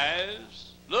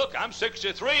eyes, look, I'm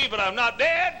 63, but I'm not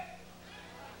dead.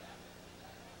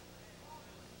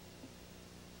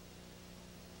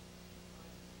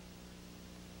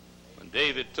 When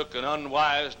David took an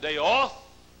unwise day off,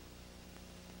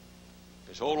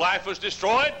 his whole life was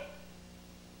destroyed.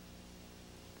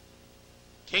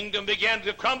 Kingdom began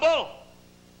to crumble.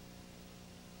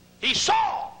 He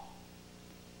saw.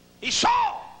 He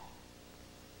saw.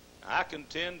 I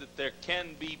contend that there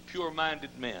can be pure-minded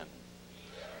men.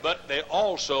 But they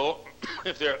also,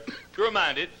 if they're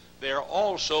pure-minded, they're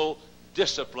also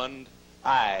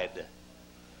disciplined-eyed.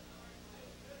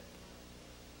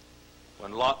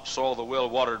 When Lot saw the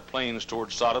well-watered plains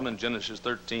toward Sodom in Genesis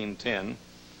 13:10,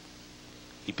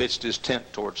 he pitched his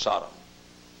tent toward Sodom.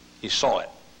 He saw it.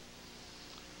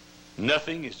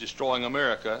 Nothing is destroying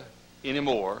America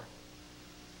anymore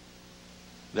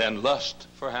than lust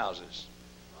for houses.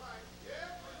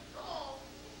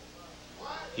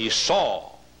 He saw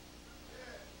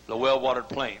the well-watered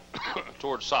plain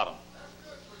toward Sodom.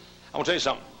 I want to tell you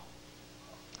something.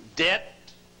 Debt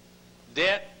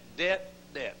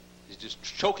is just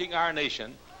choking our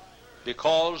nation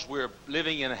because we're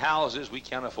living in houses we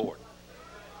can't afford.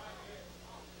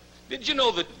 Did you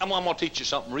know that, I'm going to teach you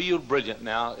something real brilliant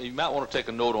now. You might want to take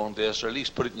a note on this or at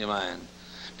least put it in your mind.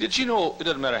 Did you know it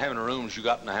doesn't matter how many rooms you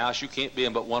got in the house, you can't be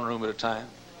in but one room at a time?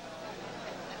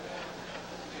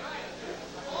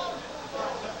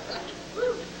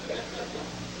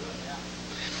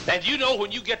 And you know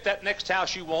when you get that next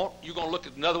house you want, you're going to look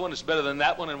at another one that's better than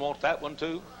that one and want that one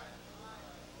too?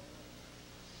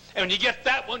 And when you get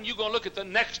that one, you're going to look at the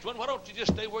next one. Why don't you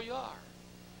just stay where you are?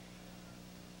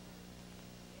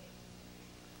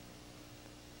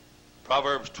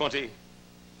 Proverbs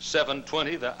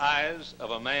 27:20, the eyes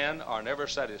of a man are never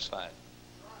satisfied.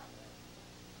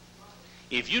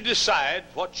 If you decide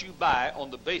what you buy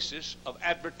on the basis of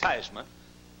advertisement,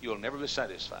 you'll never be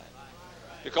satisfied.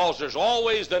 Because there's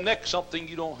always the next something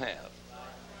you don't have.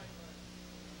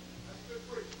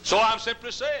 So I'm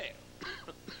simply saying,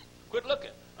 quit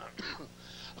looking.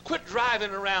 Quit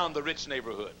driving around the rich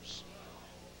neighborhoods.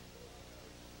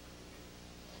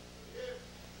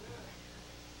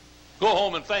 Go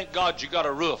home and thank God you got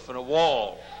a roof and a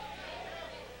wall.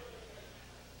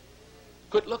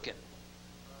 Quit looking.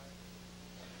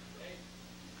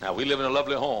 Now, we live in a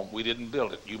lovely home. We didn't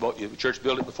build it. The church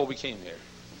built it before we came here.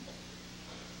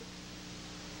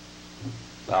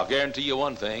 But I'll guarantee you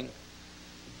one thing.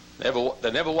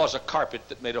 There never was a carpet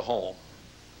that made a home.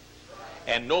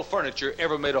 And no furniture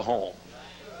ever made a home.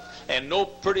 And no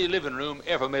pretty living room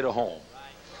ever made a home.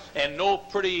 And no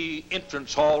pretty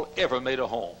entrance hall ever made a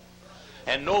home.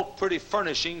 And no pretty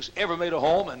furnishings ever made a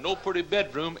home, and no pretty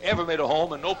bedroom ever made a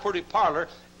home, and no pretty parlor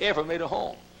ever made a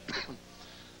home.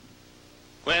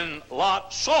 When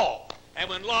Lot saw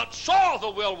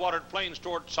the well-watered plains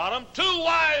toward Sodom, two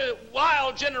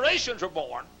wild generations were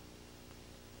born.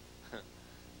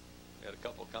 We had a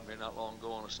couple come here not long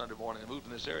ago on a Sunday morning. They moved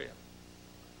in this area.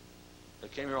 They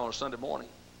came here on a Sunday morning,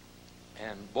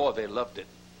 and boy, they loved it,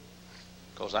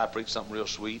 because I preached something real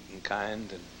sweet and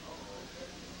kind,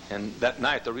 and that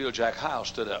night, the real Jack Hyles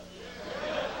stood up.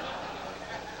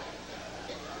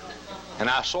 And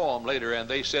I saw them later, and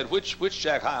they said, which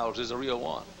Jack Hyles is the real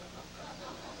one?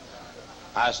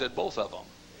 I said, both of them.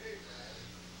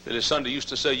 Billy Sunday used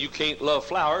to say, you can't love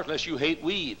flowers unless you hate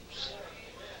weeds.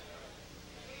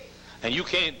 And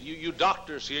you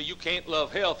doctors here, you can't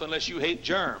love health unless you hate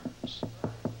germs.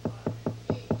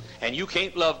 And you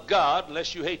can't love God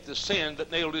unless you hate the sin that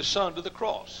nailed his son to the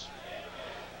cross.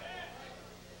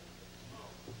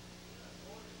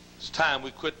 It's time we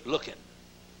quit looking.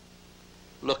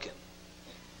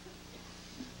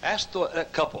 Ask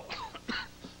that couple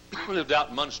who lived out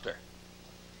in Munster.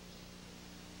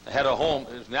 They had a home.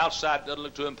 From the outside, it doesn't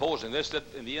look too imposing. They said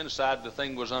in the inside, the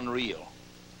thing was unreal.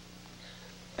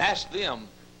 Ask them,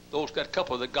 that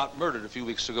couple that got murdered a few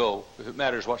weeks ago, if it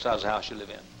matters what size of house you live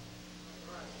in.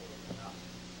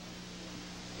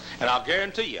 And I'll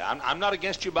guarantee you, I'm not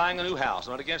against you buying a new house.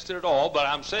 I'm not against it at all, but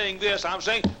I'm saying this. I'm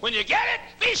saying, when you get it,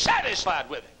 be satisfied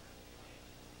with it.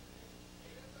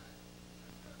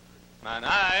 Mine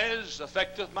eyes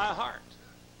affecteth my heart.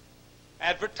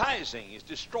 Advertising is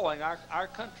destroying our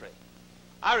country.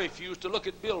 I refuse to look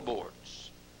at billboards.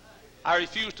 I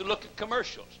refuse to look at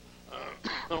commercials.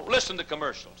 Don't listen to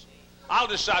commercials. I'll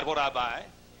decide what I buy.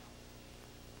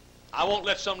 I won't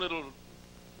let some little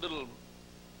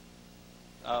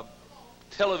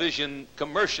television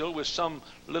commercial with some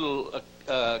little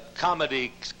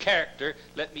comedy character,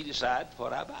 let me decide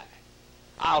what I buy.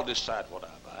 I'll decide what I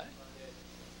buy.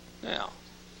 Now,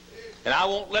 and I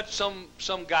won't let some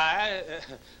guy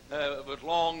with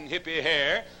long hippie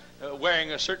hair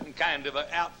wearing a certain kind of an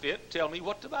outfit tell me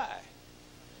what to buy.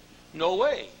 No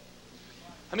way.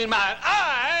 I mean, mine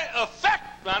eye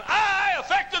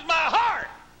affected my heart.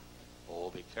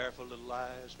 Oh, be careful, little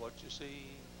eyes, what you see.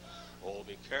 Oh,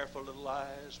 be careful, little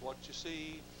eyes, what you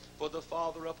see. For the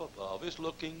Father up above is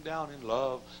looking down in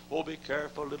love. Oh, be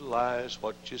careful, little eyes,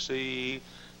 what you see.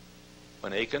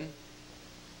 When Achan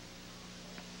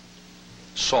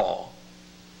saw,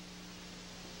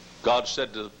 God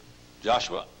said to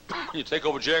Joshua, you take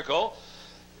over Jericho.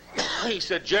 He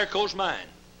said, Jericho's mine.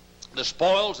 The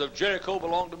spoils of Jericho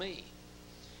belong to me.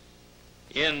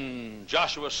 In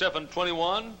Joshua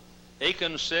 7:21,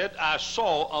 Achan said, I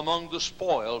saw among the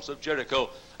spoils of Jericho.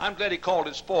 I'm glad he called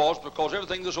it spoils, because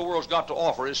everything this world's got to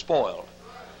offer is spoiled.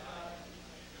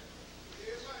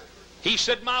 He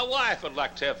said, my wife would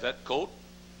like to have that coat.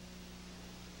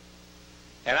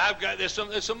 And I've got, there's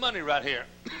some money right here.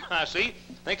 I see.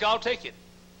 Think I'll take it.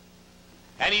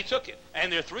 And he took it.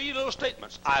 And there are three little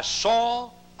statements. I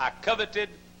saw, I coveted,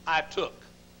 I took.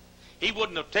 He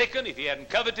wouldn't have taken if he hadn't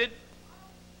coveted.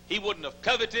 He wouldn't have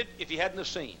coveted if he hadn't have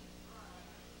seen.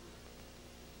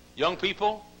 Young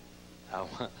people, I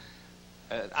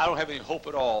don't have any hope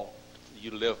at all for you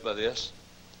to live by this,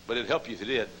 but it'd help you if you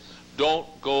did. Don't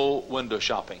go window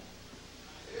shopping.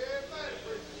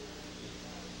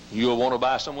 You'll want to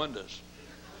buy some windows.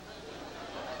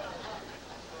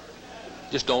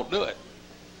 Just don't do it.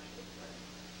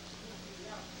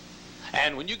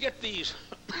 And when you get these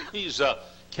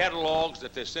catalogs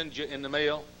that they send you in the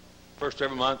mail, first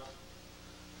every month,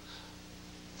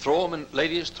 throw them in,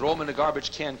 ladies, throw them in the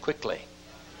garbage can quickly,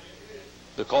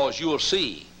 because you'll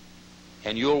see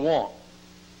and you'll want.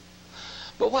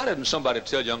 But why didn't somebody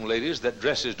tell young ladies that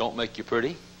dresses don't make you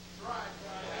pretty?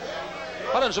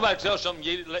 Why doesn't somebody tell some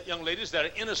young ladies that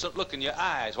an innocent look in your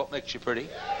eyes what makes you pretty?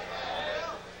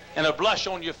 And a blush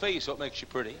on your face what makes you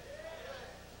pretty?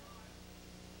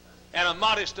 And a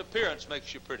modest appearance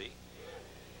makes you pretty.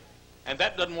 And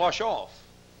that doesn't wash off.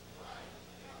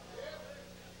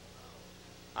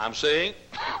 I'm saying,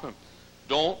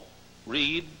 don't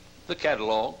read the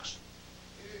catalogs.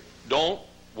 Don't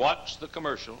watch the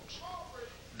commercials.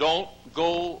 Don't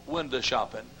go window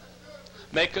shopping.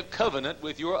 Make a covenant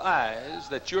with your eyes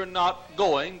that you're not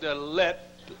going to let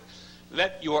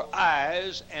your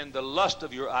eyes and the lust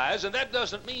of your eyes, and that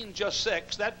doesn't mean just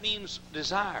sex, that means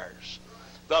desires.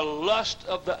 The lust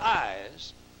of the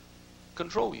eyes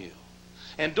control you.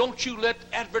 And don't you let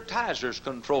advertisers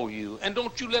control you. And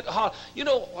don't you let, you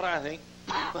know what I think?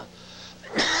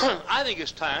 I think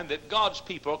it's time that God's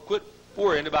people quit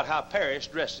worrying about how Paris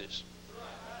dresses.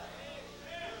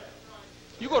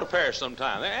 You go to Paris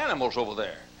sometime. There are animals over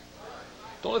there.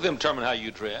 Don't let them determine how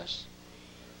you dress.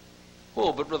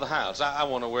 Oh, but Brother Hyles, I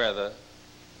want to wear the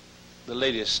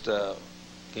latest,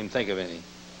 can't think of any,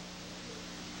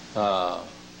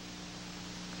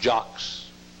 jocks.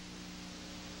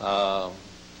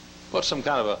 What's some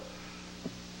kind of a,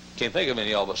 can't think of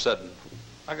any all of a sudden.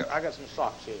 I got some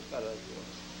socks here. It's got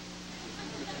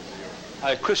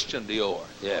a Christian Dior,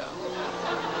 yeah.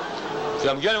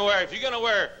 So if you're gonna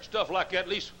wear stuff like that, at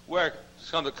least wear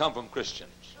some that come from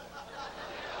Christians.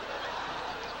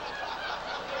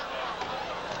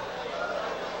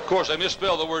 Of course, I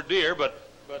misspelled the word dear, but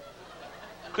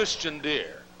Christian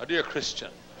dear, a dear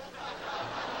Christian.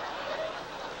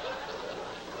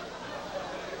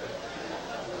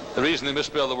 The reason they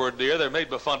misspell the word dear, they're made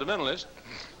by fundamentalists.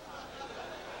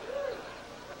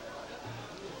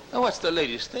 Now, what's the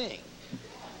latest thing?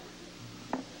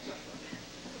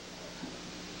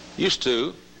 Used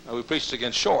to, we preached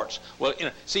against shorts. Well, you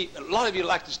know, see, a lot of you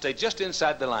like to stay just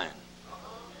inside the line.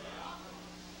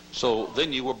 So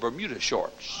then you were Bermuda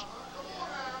shorts.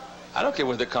 I don't care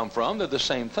where they come from, they're the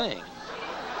same thing.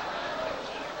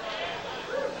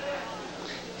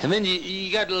 And then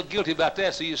you got a little guilty about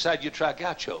that, so you decided you'd try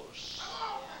gauchos.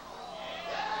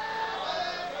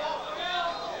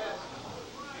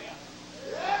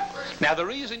 Now, the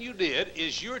reason you did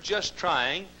is you're just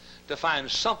trying to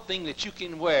find something that you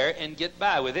can wear and get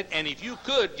by with it. And if you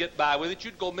could get by with it,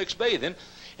 you'd go mixed bathing.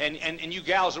 And you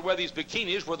gals that wear these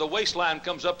bikinis where the waistline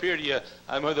comes up here to you,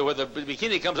 where the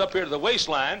bikini comes up here to the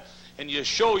waistline, and you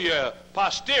show your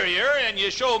posterior, and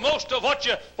you show most of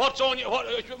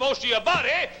most of your body.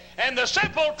 And the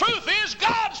simple truth is,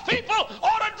 God's people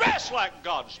ought to dress like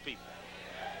God's people.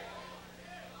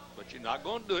 But you're not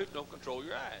going to do it. Don't control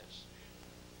your eyes.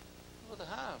 Well, the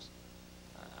house.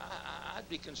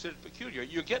 be considered peculiar.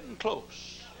 You're getting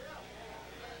close.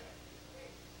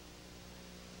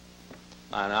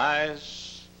 Mine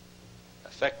eyes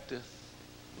affecteth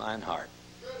mine heart.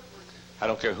 I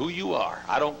don't care who you are.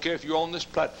 I don't care if you're on this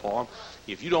platform.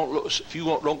 If you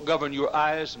don't govern your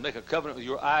eyes and make a covenant with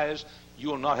your eyes, you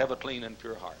will not have a clean and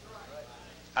pure heart.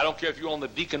 I don't care if you're on the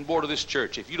deacon board of this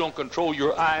church. If you don't control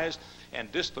your eyes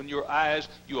and discipline your eyes,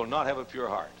 you will not have a pure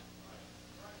heart.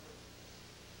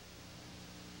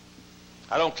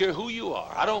 I don't care who you are.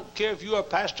 I don't care if you're a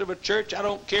pastor of a church. I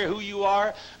don't care who you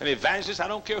are, an evangelist. I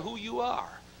don't care who you are.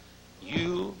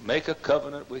 You make a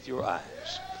covenant with your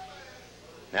eyes.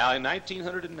 Now, in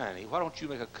 1990, why don't you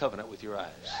make a covenant with your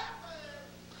eyes?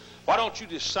 Why don't you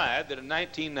decide that in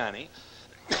 1990,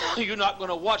 you're not going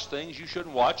to watch things you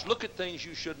shouldn't watch, look at things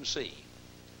you shouldn't see?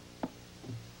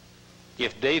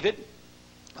 If David,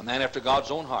 a man after God's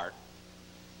own heart,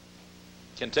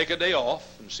 can take a day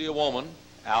off and see a woman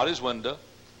out his window,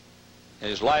 and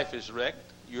his life is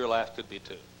wrecked, your life could be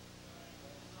too.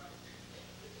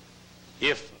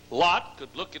 If Lot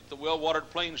could look at the well-watered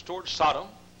plains towards Sodom,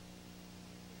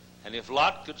 and if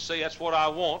Lot could say, that's what I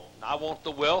want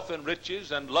the wealth and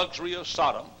riches and luxury of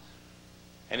Sodom,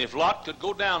 and if Lot could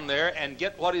go down there and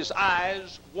get what his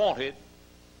eyes wanted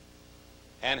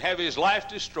and have his life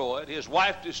destroyed, his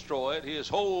wife destroyed, his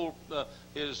whole,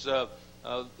 his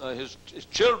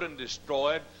children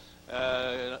destroyed,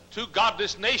 2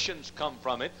 godless nations come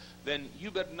from it, then you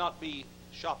better not be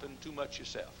shopping too much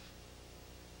yourself.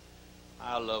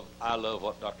 I love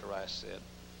what Dr. Rice said.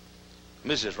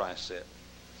 Mrs. Rice said.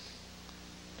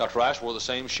 Dr. Rice wore the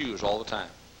same shoes all the time.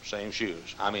 Same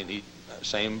shoes. I mean,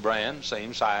 same brand,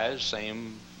 same size,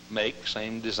 same make,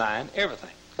 same design,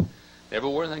 everything. Never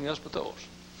wore anything else but those.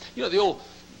 You know,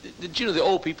 did you know the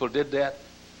old people did that?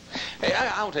 Hey,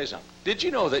 I want to tell you something. Did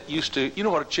you know that you know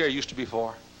what a chair used to be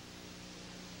for?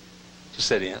 To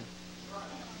sit in.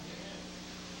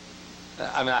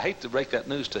 I mean, I hate to break that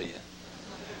news to you.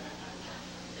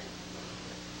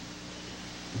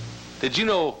 Did you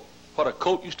know what a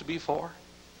coat used to be for?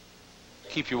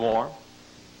 Keep you warm.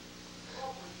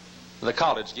 The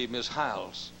college gave me his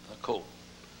Hyles, a coat.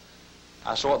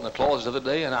 I saw it in the closet the other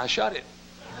day and I shut it.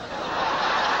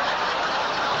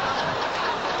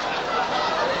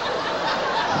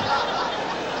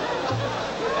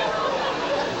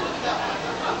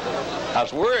 I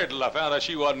was worried till I found out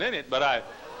she wasn't in it, but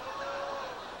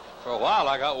for a while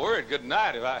I got worried. Good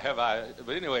night,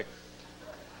 but anyway.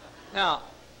 Now,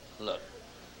 look,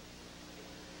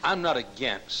 I'm not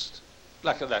against,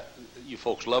 like that, you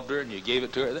folks loved her and you gave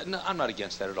it to her. No, I'm not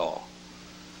against that at all.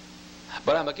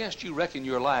 But I'm against you wrecking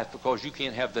your life because you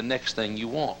can't have the next thing you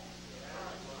want.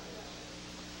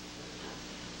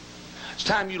 It's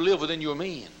time you live within your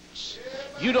means.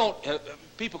 You don't,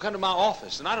 people come to my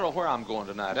office, and I don't know where I'm going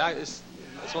tonight. It's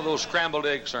one of those scrambled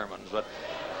egg sermons,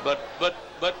 but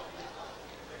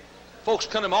folks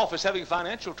come to my office having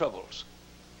financial troubles.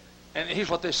 And here's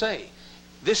what they say.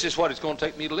 This is what it's going to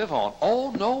take me to live on.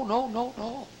 Oh,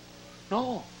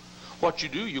 no. What you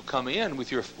do, you come in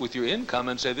with your income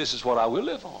and say, this is what I will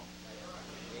live on.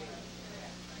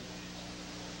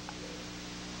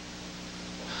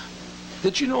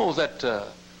 Did you know that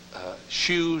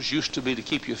shoes used to be to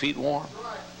keep your feet warm?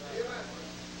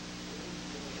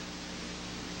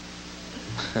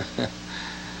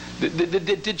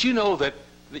 Did you know that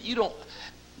you don't...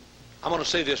 I'm going to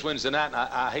say this Wednesday night, and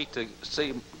I hate to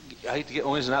get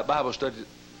Wednesday night Bible study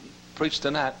preached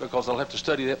tonight because I'll have to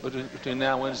study that between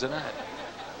now and Wednesday night.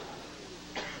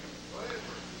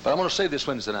 But I'm going to say this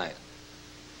Wednesday night.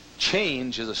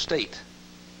 Change is a state.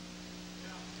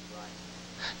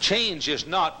 Change is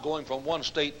not going from one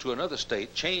state to another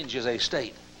state. Change is a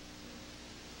state.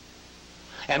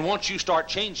 And once you start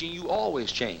changing, you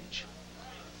always change.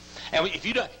 And if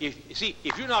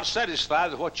you're not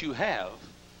satisfied with what you have,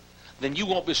 then you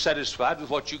won't be satisfied with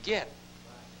what you get.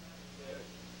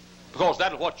 Because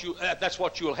that's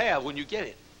what you'll have when you get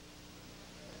it.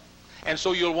 And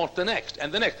so you'll want the next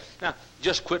and the next. Now,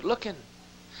 just quit looking.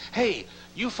 Hey,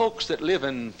 you folks that live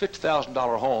in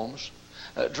 $50,000 homes,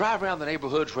 drive around the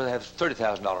neighborhoods where they have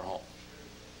 $30,000 homes.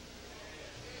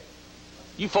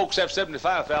 You folks have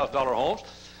 $75,000 homes,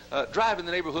 drive in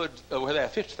the neighborhood where they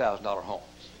have $50,000 homes.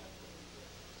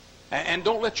 And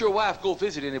don't let your wife go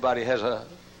visit anybody who has a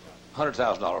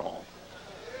 $100,000 home.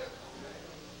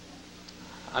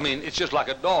 I mean, it's just like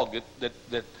a dog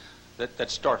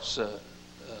that starts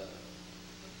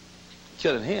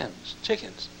killing hens,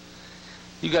 chickens.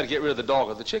 You got to get rid of the dog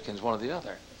or the chickens, one or the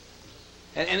other.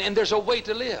 And there's a way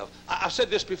to live. I've said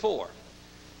this before.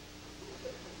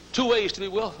 2 ways to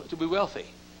be wealthy.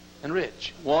 and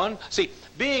rich. One, see,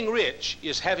 being rich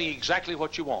is having exactly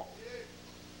what you want.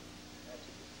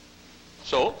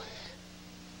 So,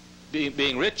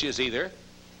 being rich is either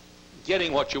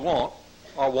getting what you want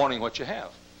or wanting what you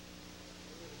have.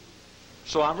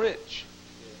 So I'm rich.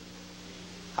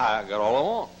 I got all I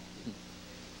want.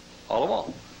 All I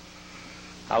want.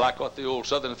 I like what the old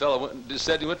Southern fellow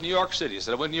said. He went to New York City. He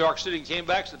said, I went to New York City and came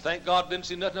back and said, thank God didn't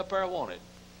see nothing up there I wanted.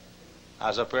 I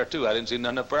was up there too. I didn't see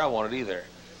nothing up there I wanted either.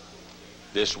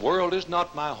 This world is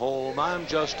not my home, I'm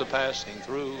just a passing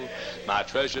through. My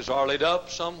treasures are laid up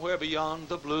somewhere beyond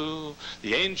the blue.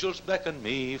 The angels beckon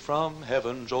me from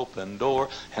heaven's open door,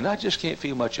 and I just can't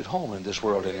feel much at home in this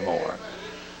world anymore.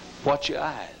 Watch your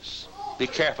eyes. Be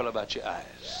careful about your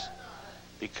eyes.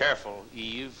 Be careful,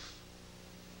 Eve.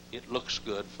 It looks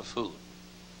good for food.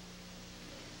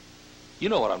 You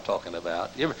know what I'm talking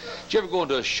about. Did you ever go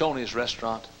into a Shoney's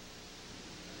restaurant?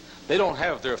 They don't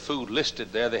have their food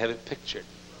listed there. They have it pictured.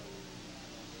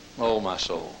 Oh, my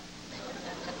soul.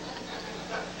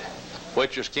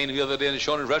 Waitress came to me the other day in the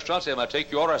Shoney's restaurant, said, "May I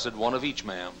take your order?" I said, "One of each,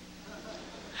 ma'am."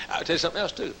 I'll tell you something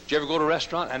else, too. Did you ever go to a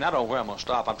restaurant? And I don't know where I'm going to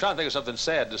stop. I'm trying to think of something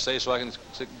sad to say so I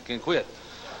can quit.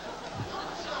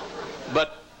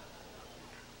 But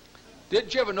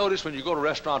did you ever notice when you go to a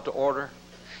restaurant to order,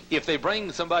 if they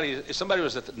bring somebody, if somebody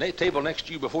was at the table next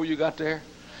to you before you got there,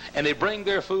 and they bring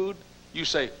their food, you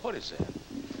say, "What is that?"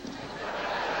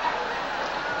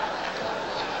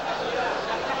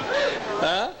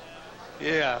 Huh?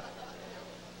 Yeah.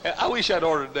 I wish I'd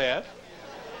ordered that.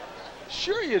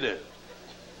 Sure you do.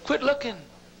 Quit looking.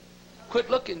 Quit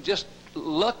looking. Just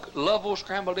love those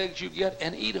scrambled eggs you get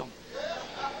and eat them.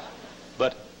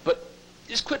 But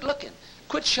just quit looking.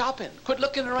 Quit shopping. Quit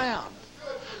looking around.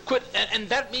 Quit, and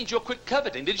that means you'll quit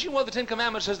coveting. Did you know the Ten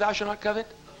Commandments says thou shalt not covet?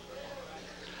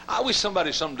 I wish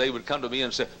somebody someday would come to me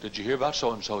and say, "Did you hear about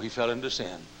so-and-so? He fell into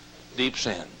sin. Deep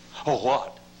sin." "Oh,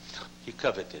 what?" "He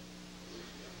coveted."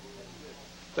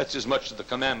 That's as much of the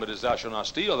commandment as thou shalt not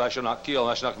steal, thou shalt not kill,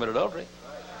 thou shalt not commit adultery.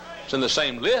 It's in the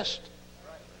same list.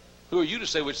 Who are you to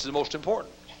say which is the most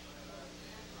important?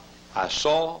 I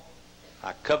saw,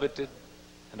 I coveted,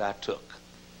 and I took.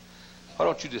 Why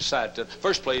don't you decide to,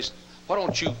 first place, why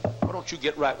don't you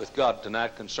get right with God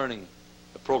tonight concerning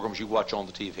the programs you watch on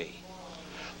the TV?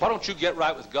 Why don't you get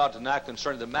right with God tonight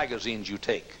concerning the magazines you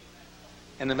take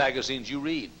and the magazines you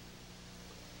read?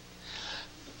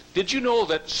 Did you know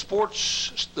that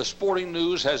the sporting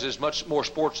news has as much more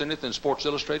sports in it than Sports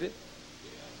Illustrated?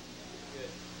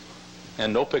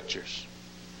 And no pictures.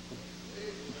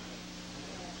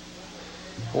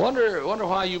 Wonder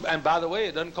why you, and by the way,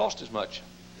 it doesn't cost as much.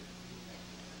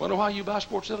 Wonder why you buy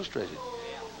Sports Illustrated.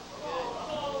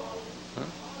 Huh?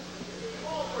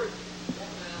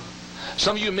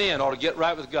 Some of you men ought to get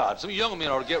right with God. Some of you young men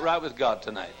ought to get right with God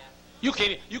tonight. You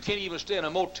can't even stay in a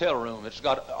motel room that's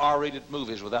got R-rated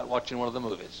movies without watching one of the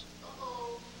movies.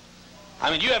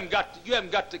 I mean, you haven't got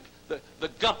the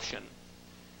gumption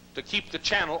to keep the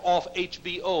channel off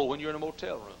HBO when you're in a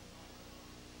motel room.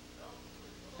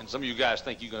 And some of you guys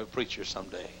think you're going to be a preacher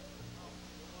someday.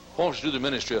 Why don't you do the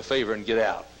ministry a favor and get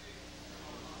out?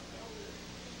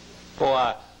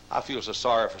 Boy, I feel so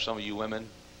sorry for some of you women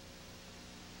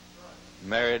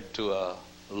married to a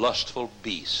lustful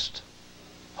beast.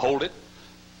 Hold it.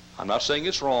 I'm not saying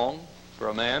it's wrong for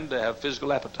a man to have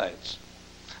physical appetites.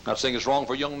 I'm not saying it's wrong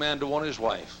for a young man to want his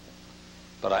wife.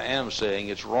 But I am saying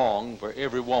it's wrong for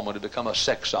every woman to become a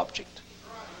sex object.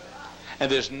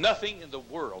 And there's nothing in the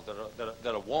world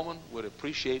that a woman would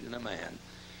appreciate in a man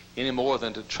any more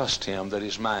than to trust him that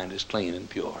his mind is clean and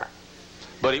pure.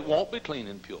 But it won't be clean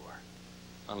and pure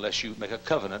unless you make a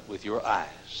covenant with your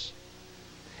eyes.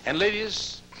 And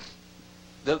ladies,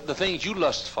 the things you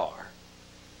lust for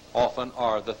often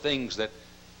are the things that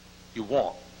you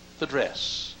want: the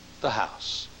dress, the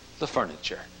house, the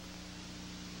furniture.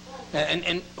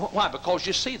 And why? Because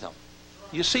you see them.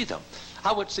 You see them.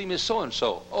 I would see Miss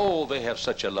So-and-so. Oh, they have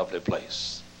such a lovely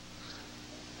place.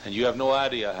 And you have no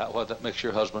idea what that makes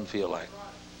your husband feel like.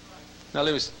 Now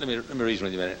let me reason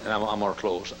with you a minute, and I'm going to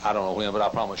close. I don't know when, but I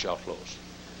promise you I'll close.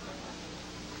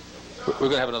 We're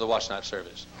going to have another watch night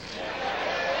service.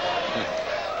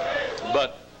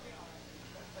 But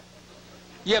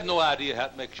you have no idea how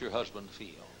it makes your husband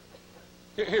feel.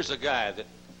 Here's a guy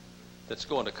that's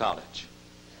going to college.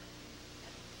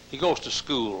 He goes to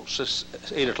school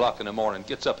 8 o'clock in the morning,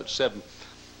 gets up at 7,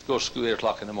 goes to school 8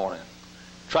 o'clock in the morning,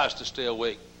 tries to stay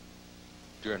awake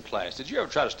during class. Did you ever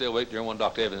try to stay awake during one of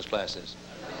Dr. Evans' classes?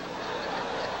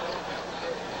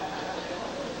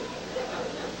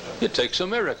 It takes a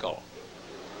miracle.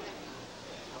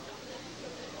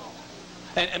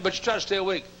 But you try to stay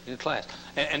awake in class.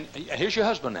 And here's your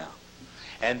husband now.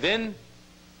 And then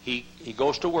he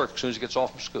goes to work as soon as he gets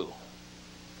off from school.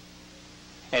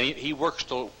 And he works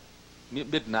till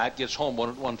midnight, gets home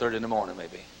 1:30 in the morning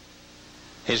maybe.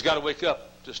 He's got to wake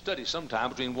up to study sometime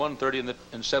between 1:30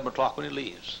 and 7 o'clock when he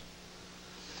leaves.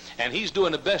 And he's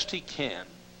doing the best he can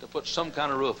to put some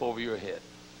kind of roof over your head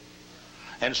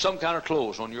and some kind of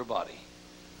clothes on your body.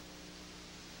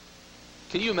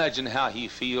 Can you imagine how he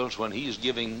feels when he's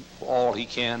giving all he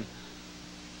can,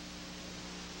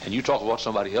 and you talk about what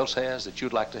somebody else has that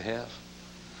you'd like to have?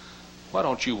 Why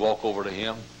don't you walk over to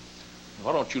him?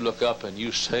 Why don't you look up and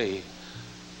you say,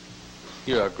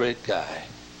 "You're a great guy,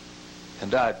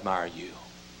 and I admire you.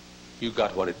 You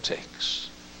got what it takes."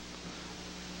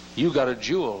 You got a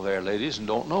jewel there, ladies, and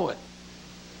don't know it.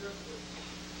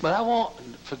 But I want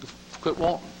quit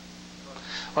wanting.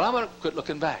 Well, I'm going to quit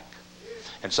looking back.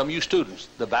 And some of you students,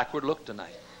 the backward look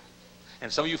tonight.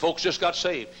 And some of you folks just got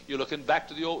saved. You're looking back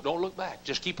to the old. Don't look back.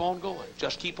 Just keep on going.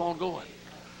 Just keep on going.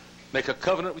 Make a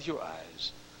covenant with your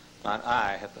eyes. Mine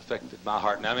eye hath affected my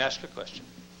heart. Now let me ask you a question.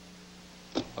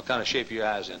 What kind of shape are your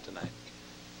eyes in tonight?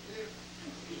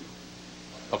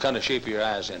 What kind of shape are your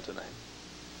eyes in tonight?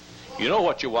 You know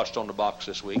what you watched on the box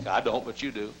this week. I don't, but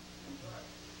you do.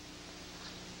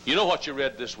 You know what you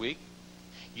read this week.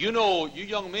 You know, you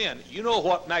young men, you know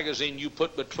what magazine you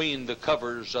put between the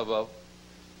covers of a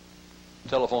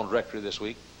telephone directory this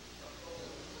week.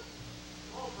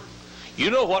 You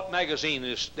know what magazine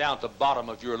is down at the bottom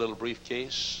of your little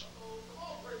briefcase.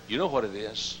 You know what it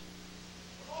is.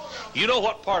 You know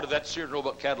what part of that Sears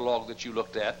Roebuck catalog that you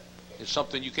looked at is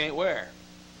something you can't wear.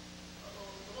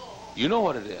 You know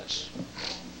what it is.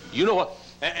 You know what,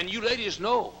 and you ladies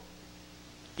know,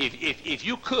 if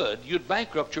you could, you'd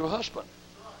bankrupt your husband.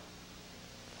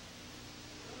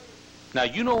 Now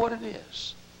you know what it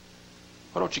is.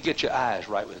 Why don't you get your eyes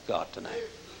right with God tonight?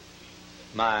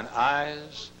 Mine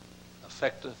eyes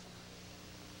affecteth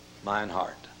mine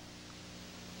heart.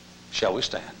 Shall we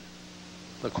stand?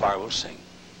 The choir will sing.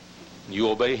 You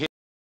obey him.